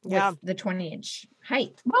speed-wise with the 20-inch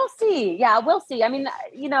height. We'll see. Yeah, we'll see. I mean,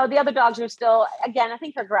 you know, the other dogs are still, again, I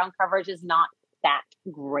think her ground coverage is not that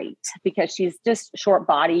great because she's just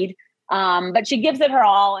short-bodied. But she gives it her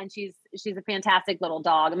all, and she's a fantastic little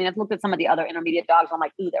dog. I mean, I've looked at some of the other intermediate dogs. I'm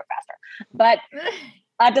like, ooh, they're faster. But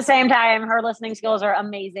at the same time, her listening skills are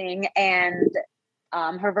amazing, and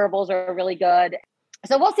her verbals are really good.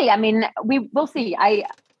 So we'll see. I mean, we'll see. I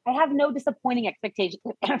have no disappointing expectations,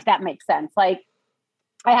 if that makes sense. Like,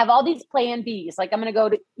 I have all these plan Bs. Like, I'm going to go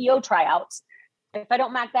to EO tryouts. If I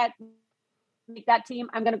don't make that team,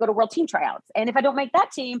 I'm going to go to world team tryouts. And if I don't make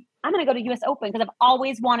that team, I'm going to go to US Open because I've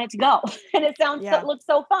always wanted to go. And it looks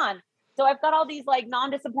so fun. So I've got all these like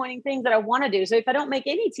non-disappointing things that I want to do. So if I don't make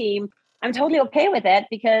any team, I'm totally okay with it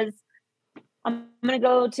because I'm going to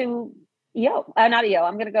go to I'm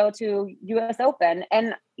going to go to US Open.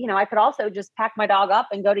 And, you know, I could also just pack my dog up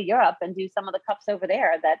and go to Europe and do some of the cups over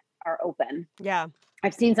there that are open. Yeah.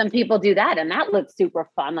 I've seen some people do that and that looks super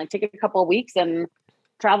fun. Like take a couple of weeks and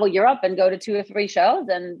travel Europe and go to 2 or 3 shows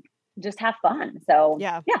and just have fun. So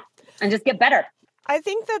yeah. And just get better. I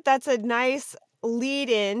think that's a nice lead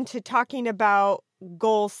in to talking about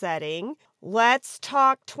goal setting. Let's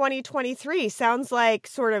talk 2023. Sounds like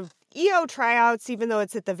sort of EO tryouts, even though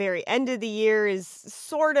it's at the very end of the year, is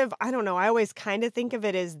sort of, I don't know, I always kind of think of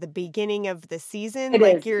it as the beginning of the season. It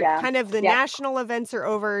like is, you're yeah. kind of the Yeah. national events are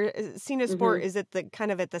over. Cena Sport is at the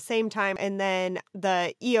kind of at the same time. And then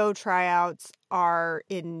the EO tryouts are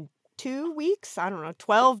in 2 weeks. I don't know,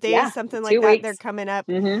 12 days, Yeah, something 2 like that. weeks. They're coming up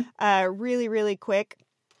Mm-hmm. really, really quick.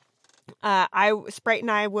 Sprite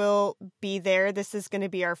and I will be there. This is going to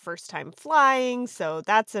be our first time flying, so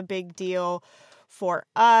that's a big deal for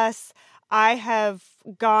us. I have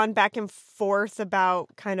gone back and forth about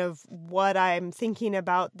kind of what I'm thinking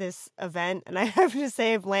about this event, and I have to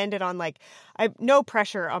say I've landed on I have no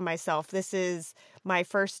pressure on myself. This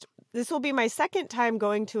will be my second time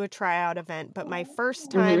going to a tryout event, but my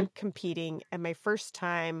first time competing and my first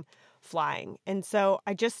time flying. And so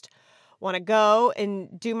I just want to go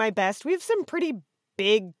and do my best. We have some pretty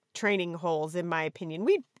big training holes, in my opinion.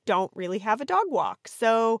 We don't really have a dog walk.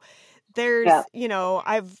 So there's,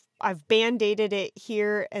 I've band-aided it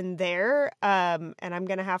here and there. And I'm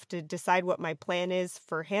going to have to decide what my plan is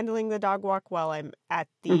for handling the dog walk while I'm at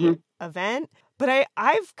the event. But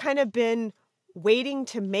I've kind of been waiting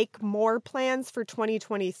to make more plans for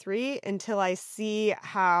 2023 until I see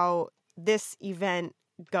how this event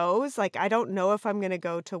goes. I don't know if I'm going to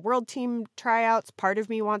go to world team tryouts. Part of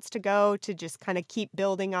me wants to go to just kind of keep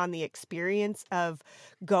building on the experience of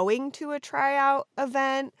going to a tryout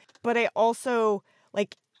event. But I also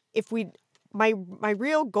my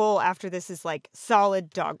real goal after this is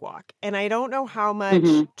solid dog walk. And I don't know how much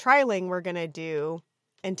trialing we're going to do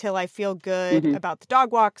until I feel good about the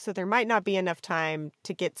dog walk. So there might not be enough time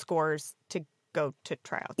to get scores to go to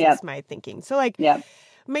tryouts. That's my thinking. So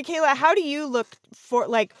Michaela, how do you look for,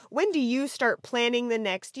 when do you start planning the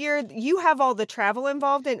next year? You have all the travel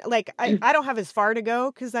involved in, I don't have as far to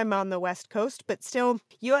go because I'm on the West Coast, but still,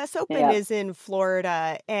 U.S. Open is in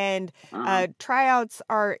Florida, and tryouts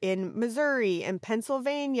are in Missouri and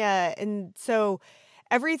Pennsylvania. And so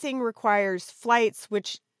everything requires flights,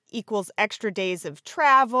 which equals extra days of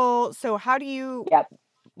travel. So how do you,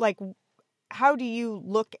 how do you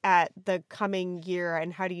look at the coming year,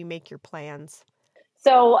 and how do you make your plans?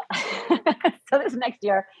 So this next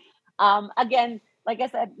year, again, like I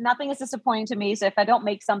said, nothing is disappointing to me. So if I don't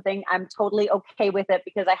make something, I'm totally okay with it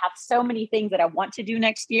because I have so many things that I want to do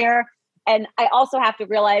next year. And I also have to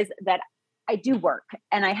realize that I do work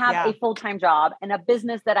and I have a full-time job and a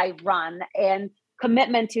business that I run and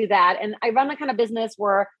commitment to that. And I run the kind of business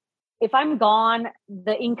where if I'm gone,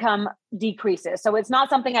 the income decreases. So it's not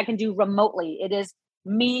something I can do remotely. It is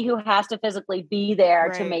me who has to physically be there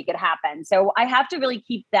to make it happen. So I have to really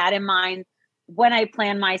keep that in mind when I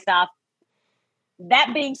plan my stuff. That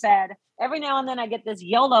being said, every now and then I get this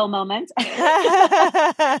YOLO moment. and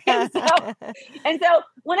so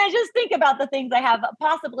when I just think about the things I have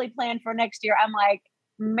possibly planned for next year, I'm like,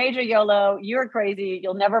 major YOLO, you're crazy.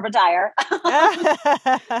 You'll never retire.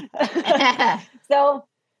 So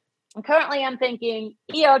currently I'm thinking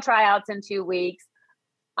EO tryouts in 2 weeks.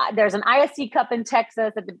 There's an ISC Cup in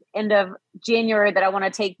Texas at the end of January that I want to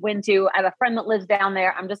take Win to. I have a friend that lives down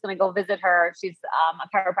there. I'm just going to go visit her. She's a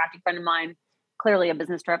chiropractic friend of mine, clearly a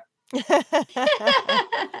business trip.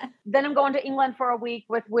 Then I'm going to England for a week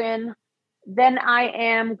with Win. Then I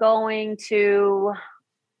am going to,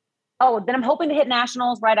 then I'm hoping to hit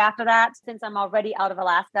nationals right after that. Since I'm already out of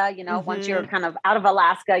Alaska, once you're kind of out of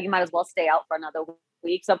Alaska, you might as well stay out for another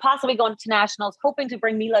week. So possibly going to nationals, hoping to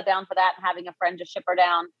bring Mila down for that and having a friend just ship her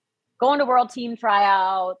down, going to world team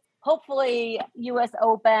tryout, hopefully US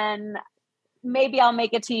Open. Maybe I'll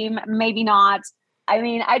make a team, maybe not. I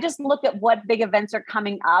mean, I just look at what big events are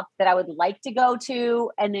coming up that I would like to go to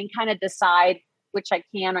and then kind of decide which I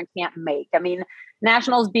can or can't make. I mean,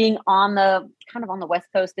 nationals being on the West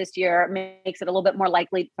Coast this year makes it a little bit more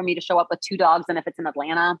likely for me to show up with 2 dogs than if it's in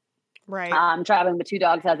Atlanta. Right. Traveling with 2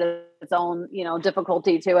 dogs has its own,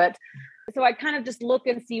 difficulty to it. So I kind of just look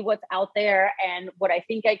and see what's out there and what I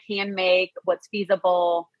think I can make, what's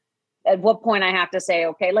feasible, at what point I have to say,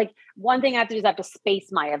 okay, one thing I have to do is I have to space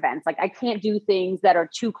my events. I can't do things that are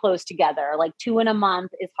too close together. 2 in a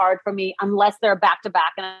month is hard for me unless they're back to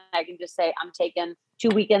back. And I can just say, I'm taking 2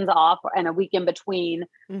 weekends off and a week in between,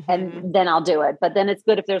 and then I'll do it. But then it's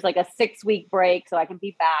good if there's a 6-week break so I can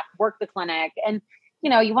be back, work the clinic. And,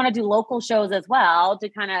 you want to do local shows as well to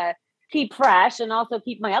kind of keep fresh and also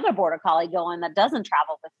keep my other border collie going that doesn't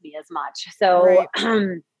travel with me as much. So,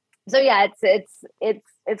 so yeah,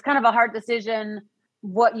 it's kind of a hard decision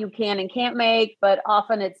what you can and can't make, but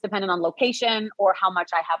often it's dependent on location or how much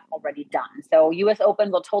I have already done. So US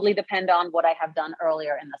Open will totally depend on what I have done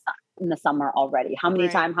earlier in the summer already. How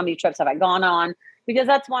many trips have I gone on? because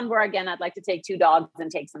that's one where, again, I'd like to take 2 dogs and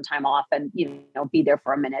take some time off and, be there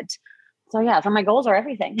for a minute. So yeah, so my goals are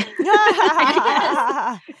everything.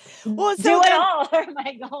 Well, so do it all are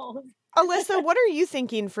my goals. Alyssa, what are you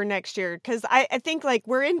thinking for next year? Because I think like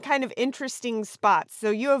we're in kind of interesting spots.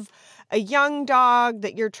 So you have a young dog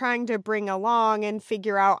that you're trying to bring along and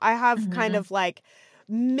figure out. I have kind of like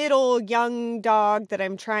middle young dog that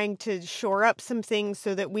I'm trying to shore up some things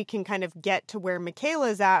so that we can kind of get to where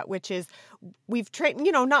Michaela's at, which is we've trained,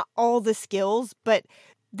 not all the skills, but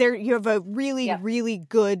there you have a really, really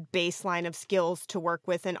good baseline of skills to work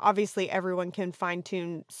with. And obviously everyone can fine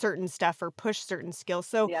tune certain stuff or push certain skills.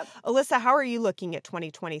 So Alyssa, how are you looking at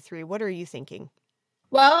 2023? What are you thinking?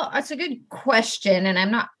 Well, that's a good question. And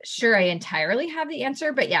I'm not sure I entirely have the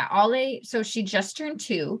answer, but yeah, Ollie, so she just turned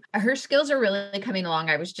 2. Her skills are really coming along.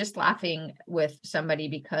 I was just laughing with somebody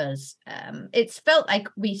because it's felt like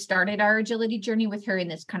we started our agility journey with her in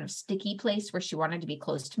this kind of sticky place where she wanted to be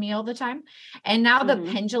close to me all the time. And now the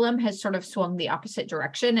pendulum has sort of swung the opposite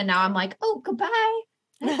direction. And now I'm like, oh, goodbye.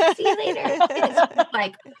 See you later. It's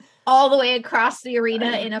like all the way across the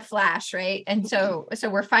arena in a flash, right? And so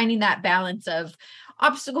we're finding that balance of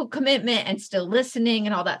obstacle commitment and still listening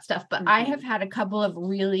and all that stuff. But I have had a couple of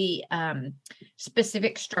really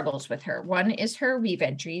specific struggles with her. One is her weave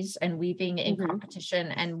entries and weaving in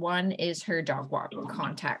competition, and one is her dog walk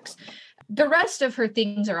contacts. The rest of her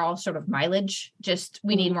things are all sort of mileage. Just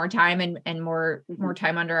we need more time and more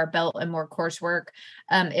time under our belt and more coursework.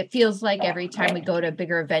 It feels like every time we go to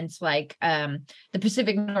bigger events like the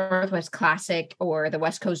Pacific Northwest Classic or the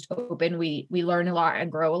West Coast Open, we learn a lot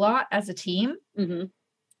and grow a lot as a team.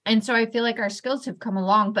 And so I feel like our skills have come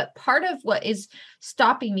along, but part of what is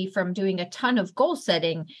stopping me from doing a ton of goal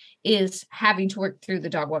setting is having to work through the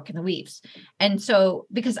dog walk and the weaves. And so,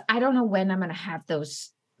 because I don't know when I'm going to have those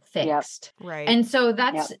fixed. Right. And so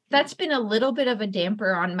that's been a little bit of a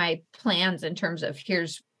damper on my plans in terms of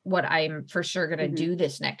here's what I'm for sure going to do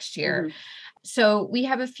this next year. So I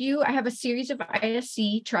have a series of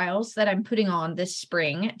ISC trials that I'm putting on this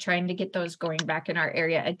spring, trying to get those going back in our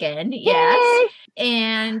area again. Yes.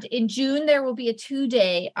 And in June, there will be a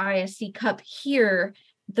 2-day ISC Cup here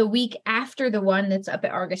the week after the one that's up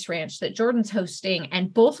at Argus Ranch that Jordan's hosting.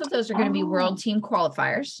 And both of those are going to be world team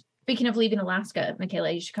qualifiers. Speaking of leaving Alaska,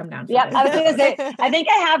 Michaela, you should come down. Yeah, I was going to say, I think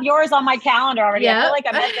I have yours on my calendar already. I feel like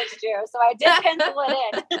I messaged you, so I did pencil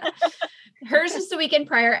it in. Hers is the weekend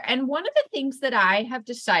prior. And one of the things that I have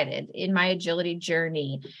decided in my agility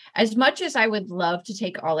journey, as much as I would love to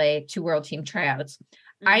take Ollie to world team tryouts,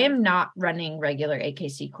 I am not running regular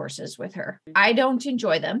AKC courses with her. I don't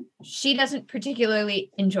enjoy them. She doesn't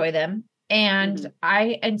particularly enjoy them. And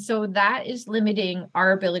so that is limiting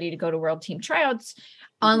our ability to go to world team tryouts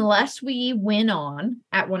unless we win on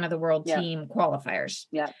at one of the world team qualifiers.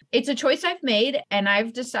 It's a choice I've made. And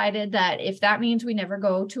I've decided that if that means we never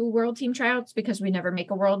go to world team tryouts because we never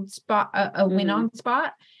make a world spot, a win on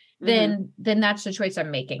spot, then that's the choice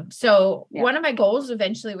I'm making. So one of my goals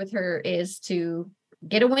eventually with her is to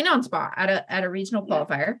get a win on spot at a regional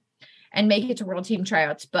qualifier and make it to world team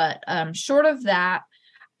tryouts. But short of that,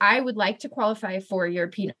 I would like to qualify for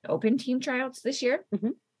European Open team tryouts this year.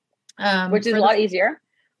 Which is a lot easier.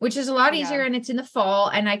 Which is a lot easier, and it's in the fall,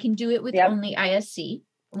 and I can do it with only ISC,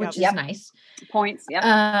 which is nice. Points,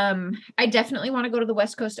 I definitely want to go to the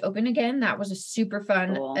West Coast Open again. That was a super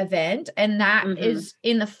fun event, and that is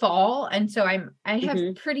in the fall. And so I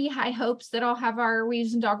have pretty high hopes that I'll have our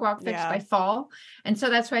weaves and dog walk fixed by fall. And so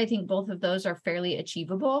that's why I think both of those are fairly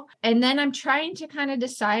achievable. And then I'm trying to kind of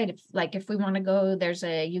decide if we want to go, there's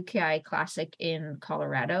a UKI Classic in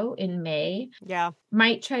Colorado in May.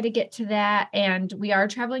 Might try to get to that. And we are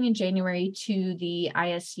traveling in January to the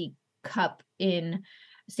ISC Cup in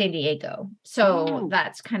San Diego. So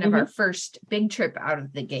that's kind of our first big trip out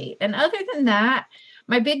of the gate. And other than that,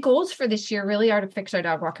 my big goals for this year really are to fix our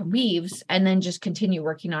dog walk and weaves and then just continue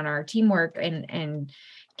working on our teamwork and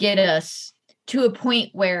get us to a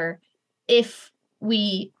point where if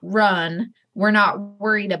we run, we're not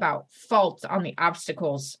worried about faults on the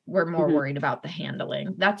obstacles. We're more worried about the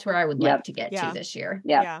handling. That's where I would like to get to this year.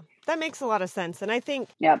 Yeah. That makes a lot of sense. And I think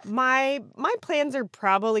my plans are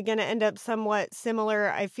probably going to end up somewhat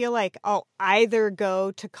similar. I feel like I'll either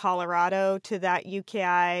go to Colorado to that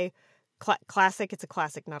UKI Classic. It's a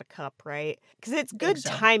classic, not a cup, right? Because it's good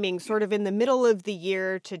timing sort of in the middle of the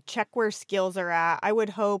year to check where skills are at. I would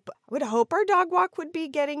hope our dog walk would be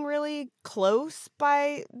getting really close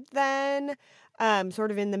by then,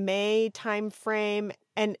 sort of in the May time frame.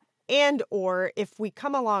 And or if we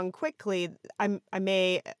come along quickly, I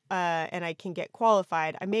may, and I can get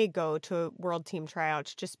qualified, I may go to World Team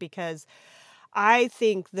Tryouts just because I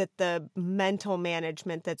think that the mental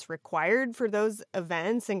management that's required for those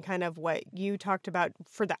events and kind of what you talked about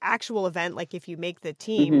for the actual event, like if you make the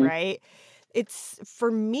team, right? It's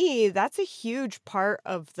for me, that's a huge part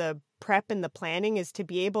of the prep and the planning is to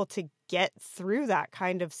be able to get through that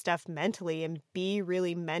kind of stuff mentally and be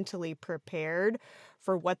really mentally prepared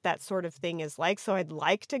for what that sort of thing is like. So I'd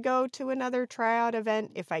like to go to another tryout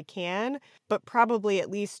event if I can, but probably at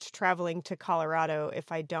least traveling to Colorado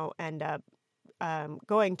if I don't end up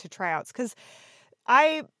going to tryouts, because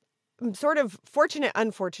I'm sort of fortunate,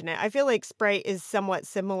 unfortunate. I feel like Sprite is somewhat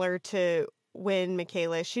similar to when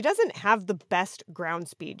Michaela, she doesn't have the best ground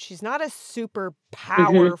speed. She's not a super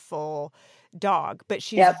powerful dog, but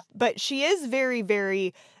she is very,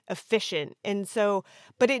 very efficient. And so,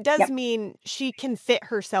 but it does mean she can fit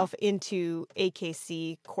herself into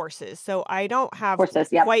AKC courses. So I don't have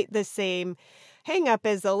quite the same hang up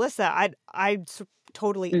as Alyssa. I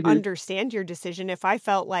totally understand your decision. If I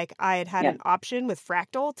felt like I had had an option with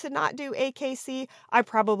Fractal to not do AKC, I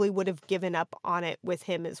probably would have given up on it with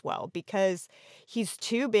him as well, because he's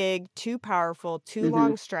too big, too powerful, too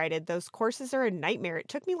long strided. Those courses are a nightmare. It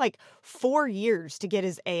took me like 4 years to get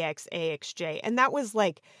his AXJ. And that was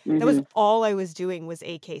like, that was all I was doing was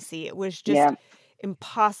AKC. It was just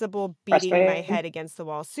impossible, beating my head against the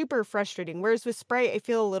wall. Super frustrating. Whereas with Sprite, I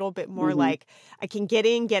feel a little bit more like I can get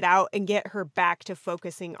in, get out, and get her back to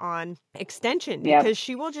focusing on extension, because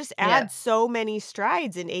she will just add so many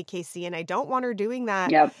strides in AKC, and I don't want her doing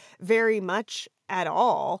that very much at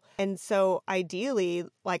all. And so ideally,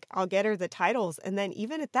 like, I'll get her the titles, and then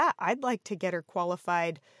even at that, I'd like to get her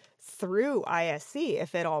qualified through ISC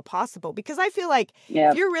if at all possible, because I feel like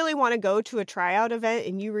if you really want to go to a tryout event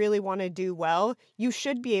and you really want to do well, you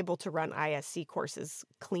should be able to run ISC courses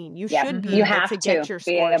clean. You should be able to get your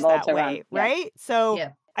scores that way, right? So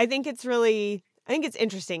I think it's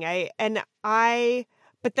interesting.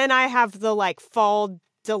 But then I have the like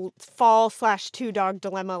fall/2 dog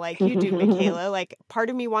dilemma like you do, Michaela. Like,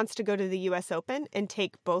 part of me wants to go to the US Open and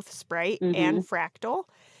take both Sprite and Fractal.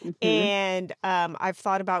 And I've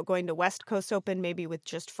thought about going to West Coast Open, maybe with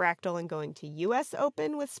just Fractal, and going to US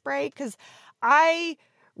Open with Sprite, because I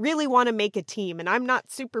really want to make a team, and I'm not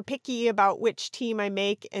super picky about which team I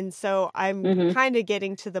make. And so I'm kind of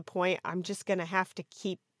getting to the point I'm just going to have to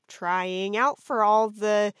keep trying out for all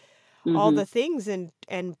the things and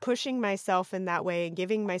pushing myself in that way and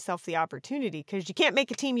giving myself the opportunity, because you can't make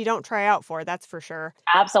a team you don't try out for. That's for sure.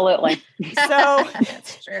 Absolutely. So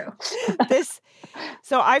that's true.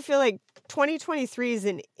 So I feel like 2023 is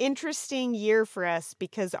an interesting year for us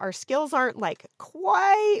because our skills aren't like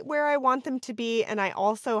quite where I want them to be. And I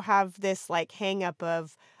also have this like hang up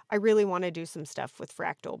of, I really want to do some stuff with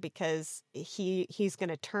Fractal because he's going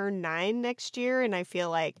to turn 9 next year. And I feel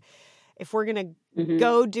like if we're going to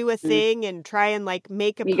go do a thing and try and like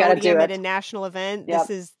make a podium at a national event,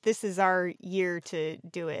 this is our year to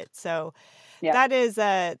do it. So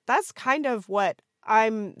that's kind of what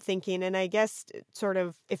I'm thinking. And I guess sort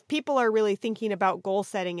of if people are really thinking about goal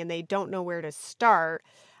setting and they don't know where to start,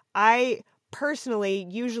 I personally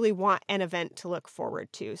usually want an event to look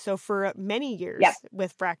forward to. So for many years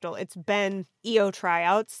with Fractal, it's been EO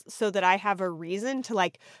tryouts so that I have a reason to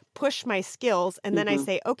like push my skills. And then I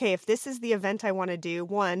say, okay, if this is the event I want to do,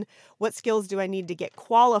 1, what skills do I need to get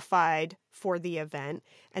qualified for the event?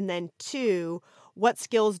 And then 2, what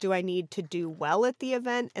skills do I need to do well at the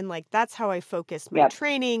event? And like, that's how I focus my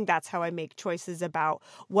training. That's how I make choices about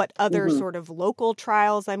what other sort of local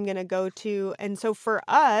trials I'm going to go to. And so for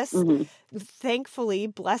us, thankfully,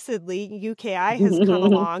 blessedly, UKI has come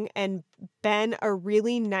along and been a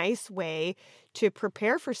really nice way to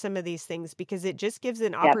prepare for some of these things, because it just gives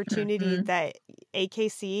an opportunity that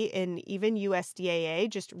AKC and even USDAA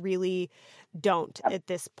just really don't at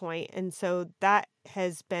this point. And so that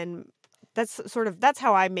has been, that's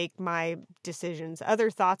how I make my decisions. Other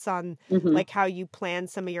thoughts on like how you plan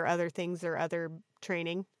some of your other things or other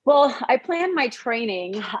training? Well, I plan my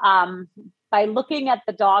training by looking at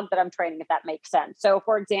the dog that I'm training, if that makes sense. So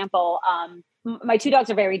for example, my 2 dogs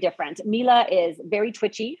are very different. Mila is very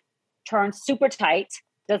twitchy, turns super tight,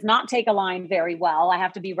 does not take a line very well. I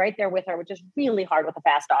have to be right there with her, which is really hard with a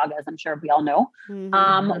fast dog, as I'm sure we all know.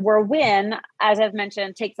 Where Win, as I've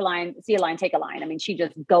mentioned, takes a line, see a line, take a line. I mean, she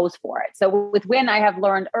just goes for it. So with Win, I have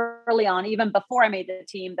learned early on, even before I made the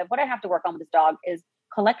team, that what I have to work on with this dog is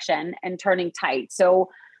collection and turning tight. So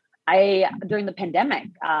I, during the pandemic,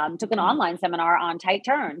 took an online seminar on tight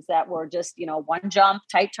turns that were just, 1 jump,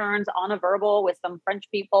 tight turns on a verbal with some French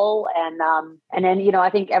people. And then,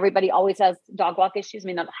 I think everybody always has dog walk issues. I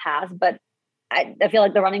mean, not has, but I feel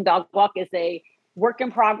like the running dog walk is work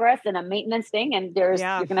in progress and a maintenance thing. And you're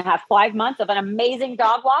going to have 5 months of an amazing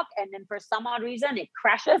dog walk. And then for some odd reason, it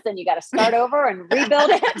crashes and you got to start over and rebuild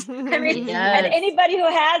it. I mean, and anybody who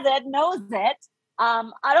has it knows it.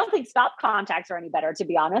 I don't think stop contacts are any better, to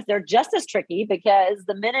be honest. They're just as tricky because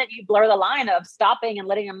the minute you blur the line of stopping and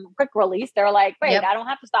letting them quick release, they're like, wait, I don't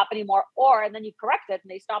have to stop anymore. And then you correct it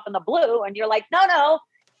and they stop in the blue and you're like, no,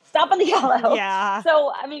 stop in the yellow. Yeah.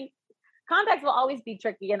 So, I mean, contacts will always be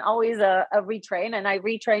tricky and always a retrain. And I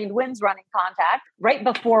retrained Wynn's running contact right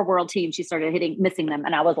before World Team. She started missing them.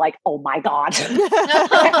 And I was like, oh my God.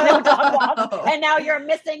 No dog walk. And now you're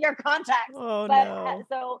missing your contacts. Oh, but,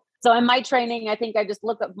 no. So in my training, I think I just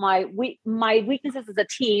look at my weaknesses as a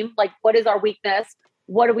team. Like, what is our weakness?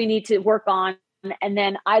 What do we need to work on? And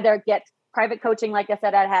then either get private coaching. Like I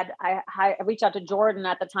said, I reached out to Jordan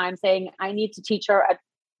at the time saying, I need to teach her a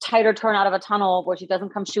tighter turn out of a tunnel where she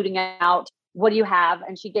doesn't come shooting out. What do you have?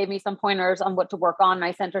 And she gave me some pointers on what to work on. And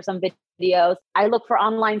I sent her some videos. I look for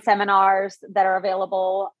online seminars that are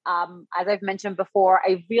available. As I've mentioned before,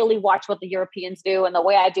 I really watch what the Europeans do. And the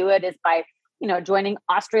way I do it is by joining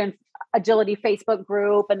Austrian agility Facebook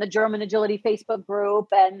group and the German agility Facebook group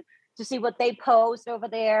and to see what they post over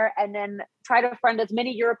there. And then try to friend as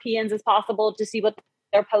many Europeans as possible to see what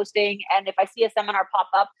they're posting. And if I see a seminar pop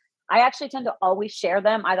up, I actually tend to always share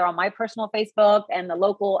them either on my personal Facebook and the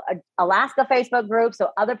local Alaska Facebook group.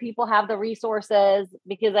 So other people have the resources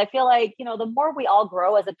because I feel like, the more we all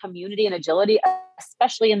grow as a community in agility,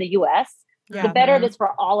 especially in the US, the better it is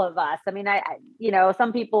for all of us. I mean,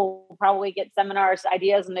 some people probably get seminars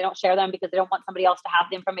ideas and they don't share them because they don't want somebody else to have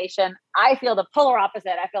the information. I feel the polar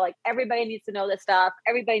opposite. I feel like everybody needs to know this stuff.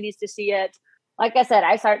 Everybody needs to see it. Like I said,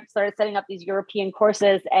 I started setting up these European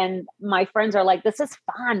courses and my friends are like, this is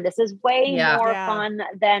fun. This is way more fun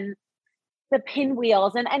than the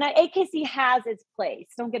pinwheels. And AKC has its place.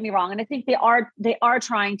 Don't get me wrong. And I think they are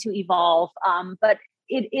trying to evolve. But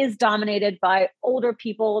it is dominated by older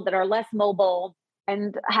people that are less mobile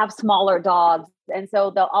and have smaller dogs. And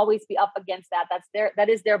so they'll always be up against that. That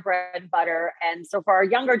is their bread and butter. And so for our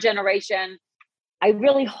younger generation, I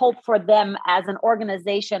really hope for them as an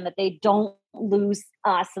organization that they don't lose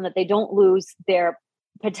us and that they don't lose their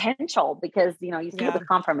potential because, you see it with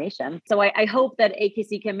confirmation. So I hope that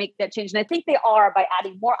AKC can make that change. And I think they are by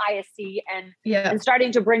adding more ISC and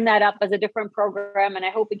starting to bring that up as a different program. And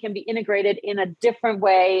I hope it can be integrated in a different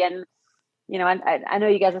way. And, I know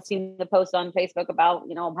you guys have seen the post on Facebook about,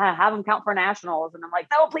 have them count for nationals. And I'm like,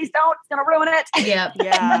 no, please don't. It's going to ruin it. Yeah.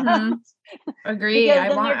 Mm-hmm. Agree.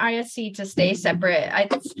 I want ISC to stay separate.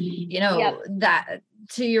 That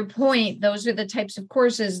to your point, those are the types of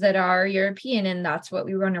courses that are European and that's what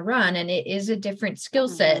we want to run. And it is a different skill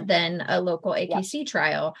set than a local AKC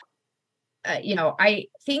trial. I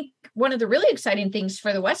think one of the really exciting things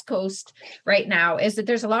for the West Coast right now is that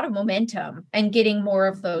there's a lot of momentum and getting more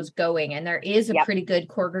of those going. And there is a pretty good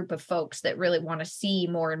core group of folks that really want to see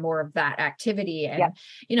more and more of that activity. And,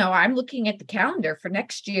 I'm looking at the calendar for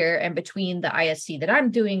next year and between the ISC that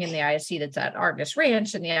I'm doing and the ISC that's at Argus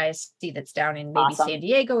Ranch and the ISC that's down in maybe San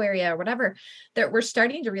Diego area or whatever, that we're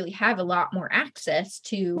starting to really have a lot more access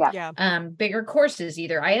to bigger courses,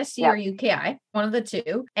 either ISC or UKI, one of the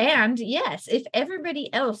two. And yes, if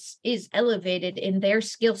everybody else is elevated in their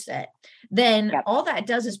skill set, then all that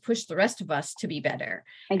does is push the rest of us to be better.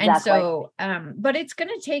 Exactly. And so, but it's going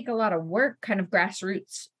to take a lot of work, kind of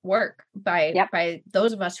grassroots work by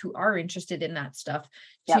those of us who are interested in that stuff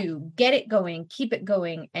to get it going, keep it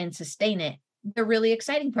going and sustain it. The really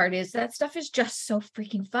exciting part is that stuff is just so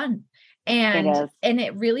freaking fun. And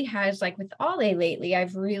it really has, like with Ale lately,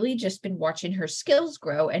 I've really just been watching her skills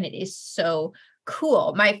grow and it is so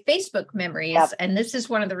cool. My Facebook memories, and this is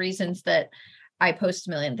one of the reasons that I post a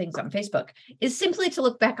million things on Facebook, is simply to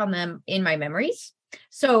look back on them in my memories.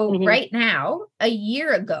 So right now, a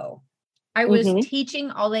year ago, I was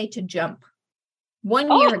teaching Ale to jump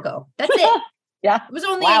 1 year ago. That's it. It was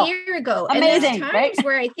only a year ago. Amazing, and there's times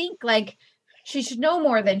where I think like she should know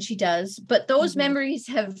more than she does, but those memories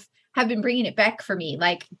have been bringing it back for me.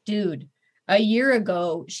 Like, dude, a year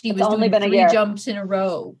ago, she was doing 3 jumps in a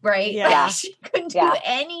row, right? Yeah. Like, she couldn't do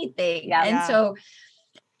anything. Yeah. And so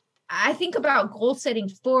I think about goal setting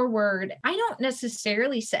forward. I don't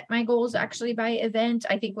necessarily set my goals actually by event.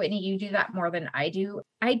 I think, Whitney, you do that more than I do.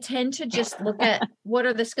 I tend to just look at what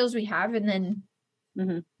are the skills we have and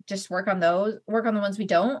then just work on the ones we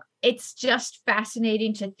don't. It's just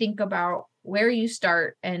fascinating to think about where you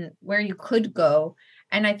start and where you could go.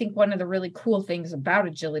 And I think one of the really cool things about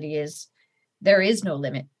agility is there is no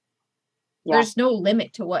limit. There's no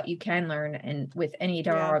limit to what you can learn and with any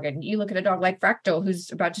dog. And you look at a dog like Fractal,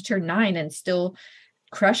 who's about to turn 9 and still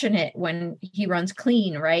crushing it when he runs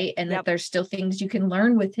clean, right? And that there's still things you can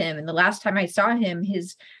learn with him. And the last time I saw him,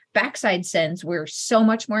 his backside sends were so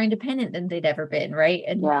much more independent than they'd ever been, right?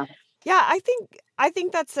 And yeah, I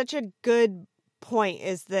think that's such a good point,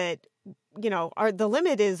 is that, you know, the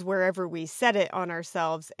limit is wherever we set it on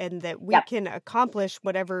ourselves, and that we can accomplish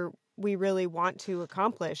whatever we really want to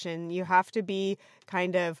accomplish. And you have to be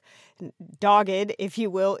kind of dogged, if you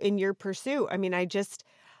will, in your pursuit. I mean,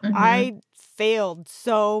 I failed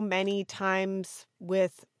so many times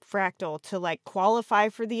with Fractal to like qualify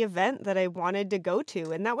for the event that I wanted to go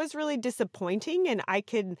to. And that was really disappointing. And I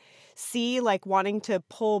could see like wanting to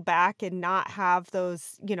pull back and not have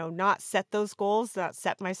those, you know, not set those goals, not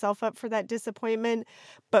set myself up for that disappointment.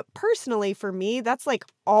 But personally, for me, that's like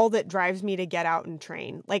all that drives me to get out and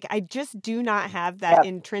train. Like, I just do not have that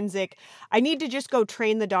intrinsic, I need to just go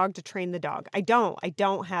train the dog to train the dog. I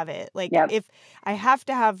don't have it. Like, if I have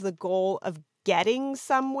to have the goal of getting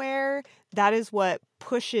somewhere, that is what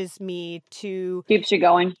pushes me to keeps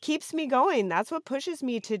me going. That's what pushes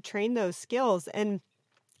me to train those skills. And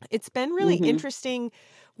it's been really interesting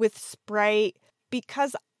with Sprite,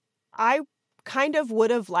 because I kind of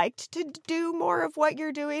would have liked to do more of what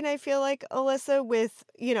you're doing. I feel like, Alyssa, with,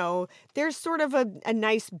 you know, there's sort of a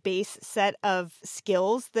nice base set of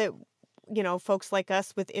skills that, you know, folks like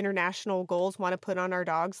us with international goals want to put on our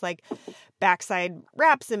dogs, like backside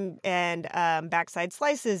wraps and backside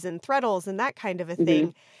slices and threadles and that kind of a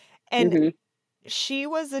thing. And she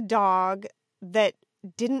was a dog that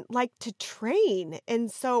didn't like to train. And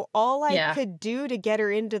so all I could do to get her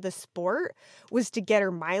into the sport was to get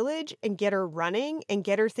her mileage and get her running and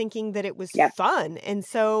get her thinking that it was fun. And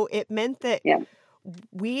so it meant that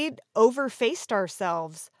we'd overfaced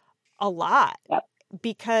ourselves a lot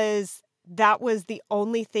because that was the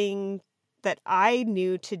only thing that I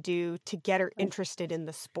knew to do to get her interested in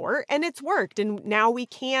the sport. And it's worked. And now we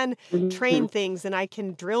can train things and I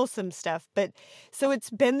can drill some stuff. But so it's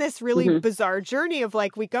been this really bizarre journey of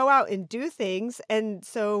like, we go out and do things. And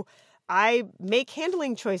so I make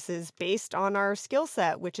handling choices based on our skill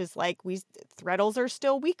set, which is like threadles are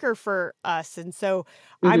still weaker for us. And so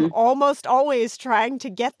I'm almost always trying to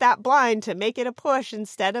get that blind to make it a push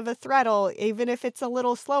instead of a threadle, even if it's a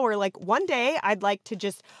little slower. Like one day I'd like to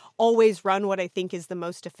just always run what I think is the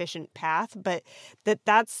most efficient path, but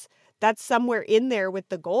that's somewhere in there with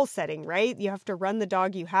the goal setting, right? You have to run the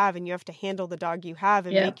dog you have and you have to handle the dog you have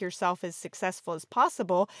and make yourself as successful as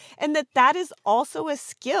possible. And that is also a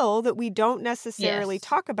skill that we don't necessarily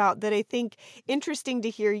talk about, that I think interesting to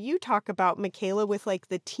hear you talk about, Michaela, with like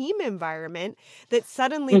the team environment, that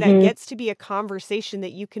suddenly that gets to be a conversation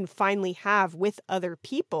that you can finally have with other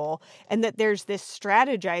people. And that there's this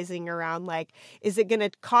strategizing around like, is it going to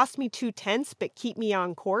cost me 2/10 but keep me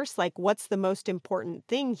on course? Like, what's the most important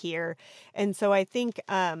thing here? And so I think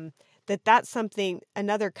that's something,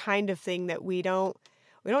 another kind of thing that we don't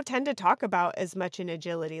tend to talk about as much in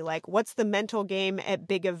agility. Like, what's the mental game at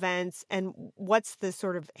big events, and what's the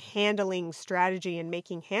sort of handling strategy and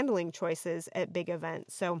making handling choices at big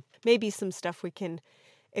events? So maybe some stuff we can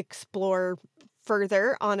explore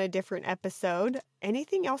further on a different episode.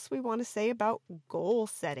 Anything else we want to say about goal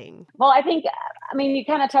setting? Well, I think, I mean, you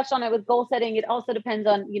kind of touched on it with goal setting. It also depends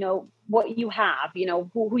on, you know, what you have, you know,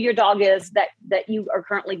 who your dog is that you are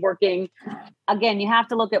currently working. Again, you have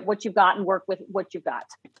to look at what you've got and work with what you've got.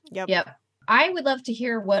 Yep. I would love to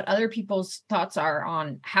hear what other people's thoughts are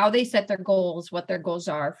on how they set their goals, what their goals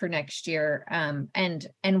are for next year, and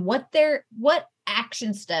what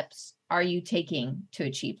action steps are you taking to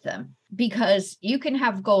achieve them? Because you can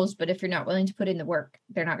have goals, but if you're not willing to put in the work,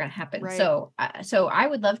 they're not going to happen. Right. So I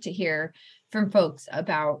would love to hear from folks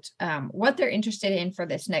about what they're interested in for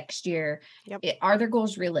this next year. Are their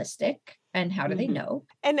goals realistic? And how do they know?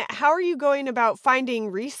 And how are you going about finding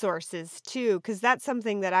resources too? Because that's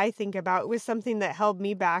something that I think about. It was something that held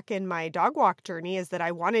me back in my dog walk journey, is that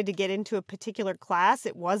I wanted to get into a particular class.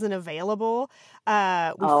 It wasn't available.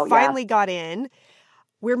 We finally got in.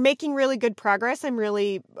 We're making really good progress. I'm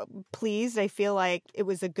really pleased. I feel like it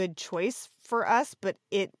was a good choice for us, but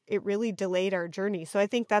it really delayed our journey. So I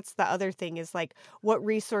think that's the other thing, is like, what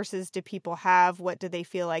resources do people have? What do they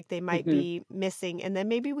feel like they might be missing? And then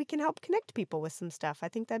maybe we can help connect people with some stuff. I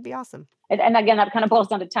think that'd be awesome. And again, that kind of boils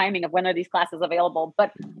down to timing of when are these classes available.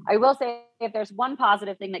 But I will say, if there's one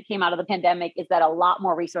positive thing that came out of the pandemic, is that a lot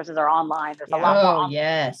more resources are online. There's a lot more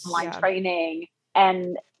online training.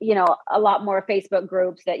 And, you know, a lot more Facebook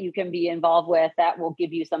groups that you can be involved with that will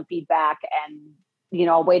give you some feedback and, you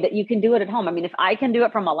know, a way that you can do it at home. I mean, if I can do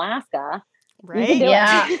it from Alaska, right?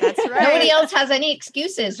 Yeah, that's right. Nobody else has any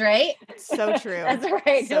excuses, right? So true. That's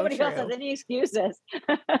right. So Nobody else has any excuses.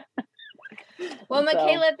 Well,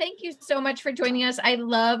 Michaela, thank you so much for joining us. I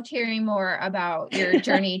loved hearing more about your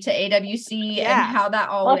journey to AWC and how that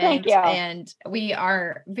all went. Thank you. And we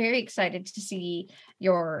are very excited to see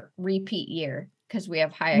your repeat year because we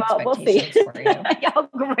have high expectations for you. Oh,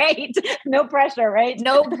 great. No pressure, right?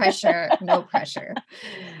 No pressure. No pressure.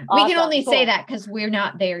 Awesome. We can only say that because we're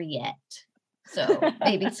not there yet. So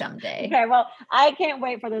maybe someday. Okay, well, I can't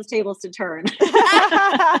wait for those tables to turn.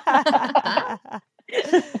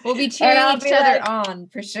 We'll be cheering each other on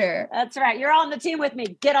for sure. That's right. You're on the team with me.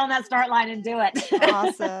 Get on that start line and do it.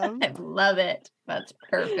 Awesome. I love it. That's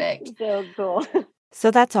perfect. So cool.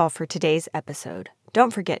 So that's all for today's episode.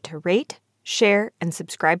 Don't forget to rate, share, and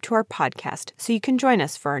subscribe to our podcast so you can join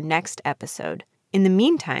us for our next episode. In the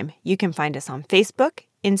meantime, you can find us on Facebook,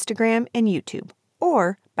 Instagram, and YouTube,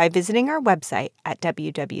 or by visiting our website at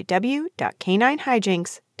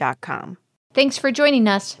www.caninehijinks.com. Thanks for joining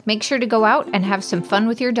us. Make sure to go out and have some fun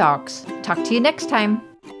with your dogs. Talk to you next time.